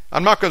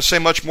 I'm not going to say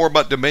much more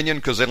about Dominion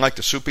because they like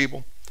to sue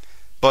people,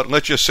 but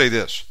let's just say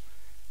this.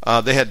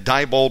 They had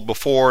Diebold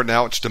before,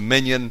 now it's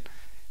Dominion,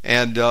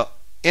 and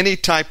any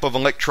type of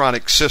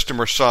electronic system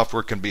or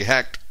software can be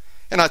hacked,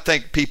 and I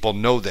think people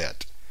know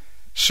that.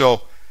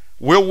 So,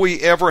 will we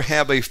ever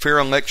have a fair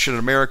election in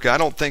America? I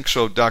don't think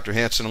so, Dr.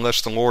 Hansen,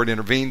 unless the Lord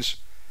intervenes.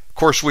 Of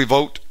course, we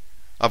vote.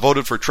 I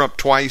voted for Trump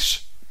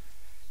twice.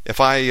 If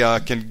I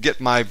can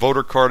get my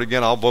voter card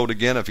again, I'll vote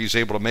again if he's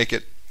able to make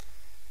it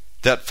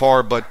that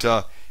far. But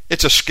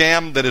it's a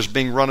scam that is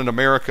being run in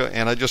America,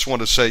 and I just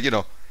want to say,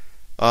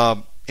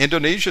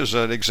 Indonesia is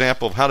an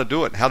example of how to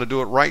do it, and how to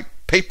do it right.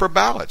 Paper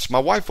ballots. My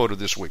wife voted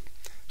this week.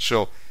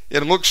 So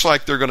it looks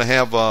like they're going to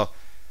have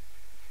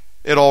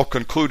it all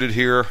concluded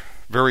here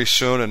very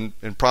soon,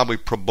 and probably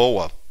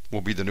Prabowo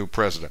will be the new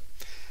president.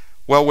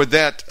 Well, with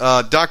that,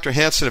 Dr.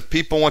 Hansen, if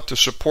people want to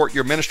support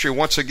your ministry,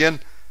 once again,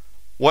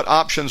 what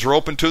options are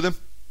open to them?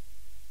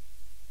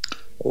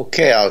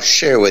 Okay, I'll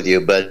share with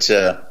you, but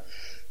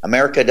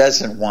America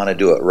doesn't want to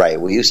do it right.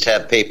 We used to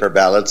have paper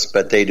ballots,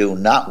 but they do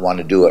not want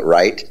to do it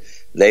right.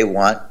 They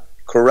want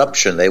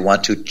corruption. They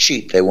want to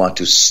cheat. They want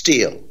to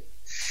steal.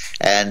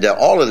 And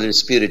all of the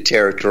disputed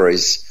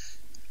territories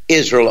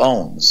Israel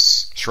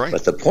owns. That's right.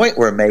 But the point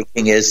we're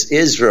making is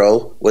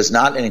Israel was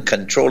not in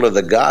control of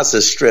the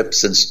Gaza Strip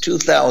since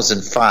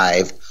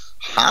 2005.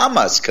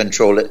 Hamas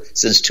controlled it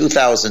since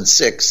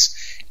 2006.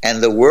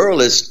 And the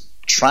world is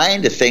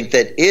trying to think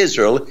that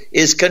Israel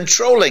is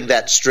controlling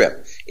that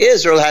strip.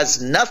 Israel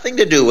has nothing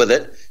to do with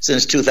it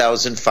since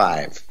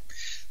 2005.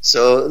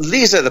 So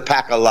these are the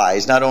pack of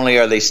lies. Not only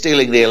are they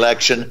stealing the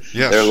election,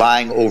 they're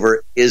lying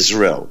over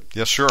Israel.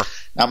 Yes, sir.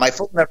 Now, my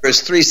phone number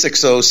is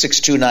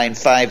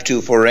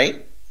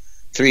 360-629-5248.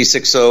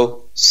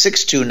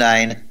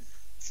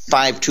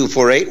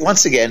 360-629-5248.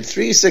 Once again,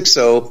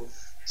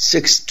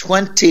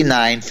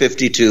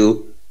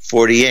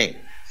 360-629-5248.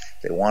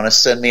 They want to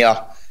send me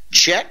a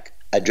check,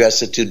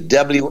 address it to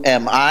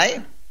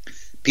WMI,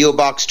 P.O.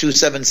 Box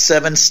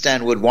 277,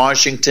 Stanwood,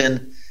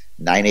 Washington,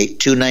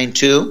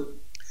 98292.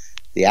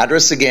 The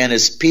address again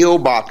is P.O.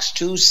 Box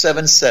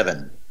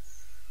 277,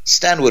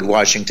 Stanwood,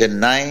 Washington,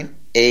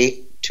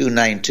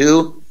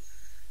 98292.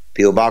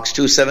 P.O. Box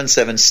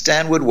 277,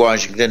 Stanwood,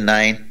 Washington,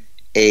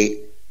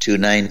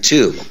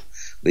 98292.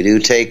 We do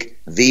take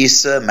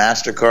Visa,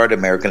 MasterCard,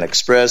 American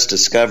Express,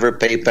 Discover,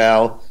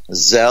 PayPal,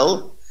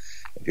 Zelle.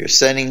 If you're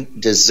sending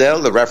to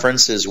Zelle, the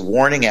reference is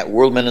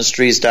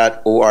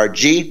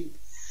warning@worldministries.org.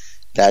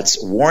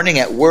 That's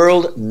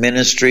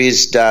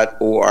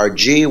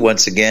warning@worldministries.org.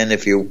 Once again,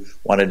 if you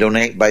want to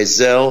donate by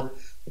Zelle,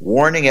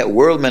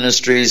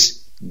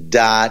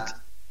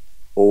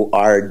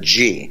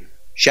 warning@worldministries.org.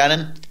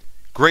 Shannon?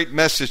 Great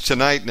message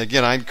tonight. And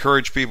again, I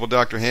encourage people,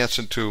 Dr.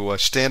 Hansen, to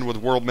stand with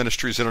World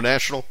Ministries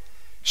International,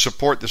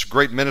 support this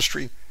great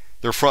ministry,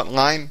 their front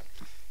line,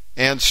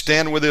 and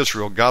stand with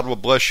Israel. God will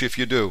bless you if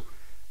you do.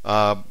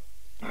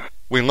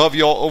 We love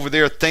you all over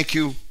there. Thank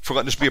you for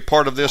letting us be a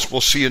part of this.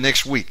 We'll see you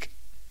next week.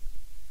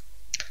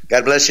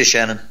 God bless you,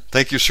 Shannon.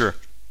 Thank you, sir.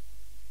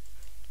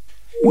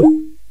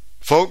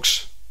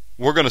 Folks,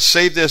 we're going to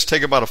save this,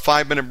 take about a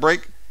 5-minute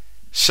break,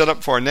 set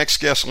up for our next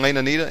guests, Lane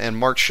Anita and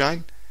Mark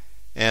Shine,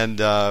 and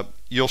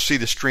you'll see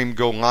the stream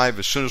go live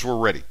as soon as we're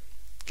ready.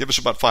 Give us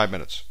about 5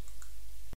 minutes.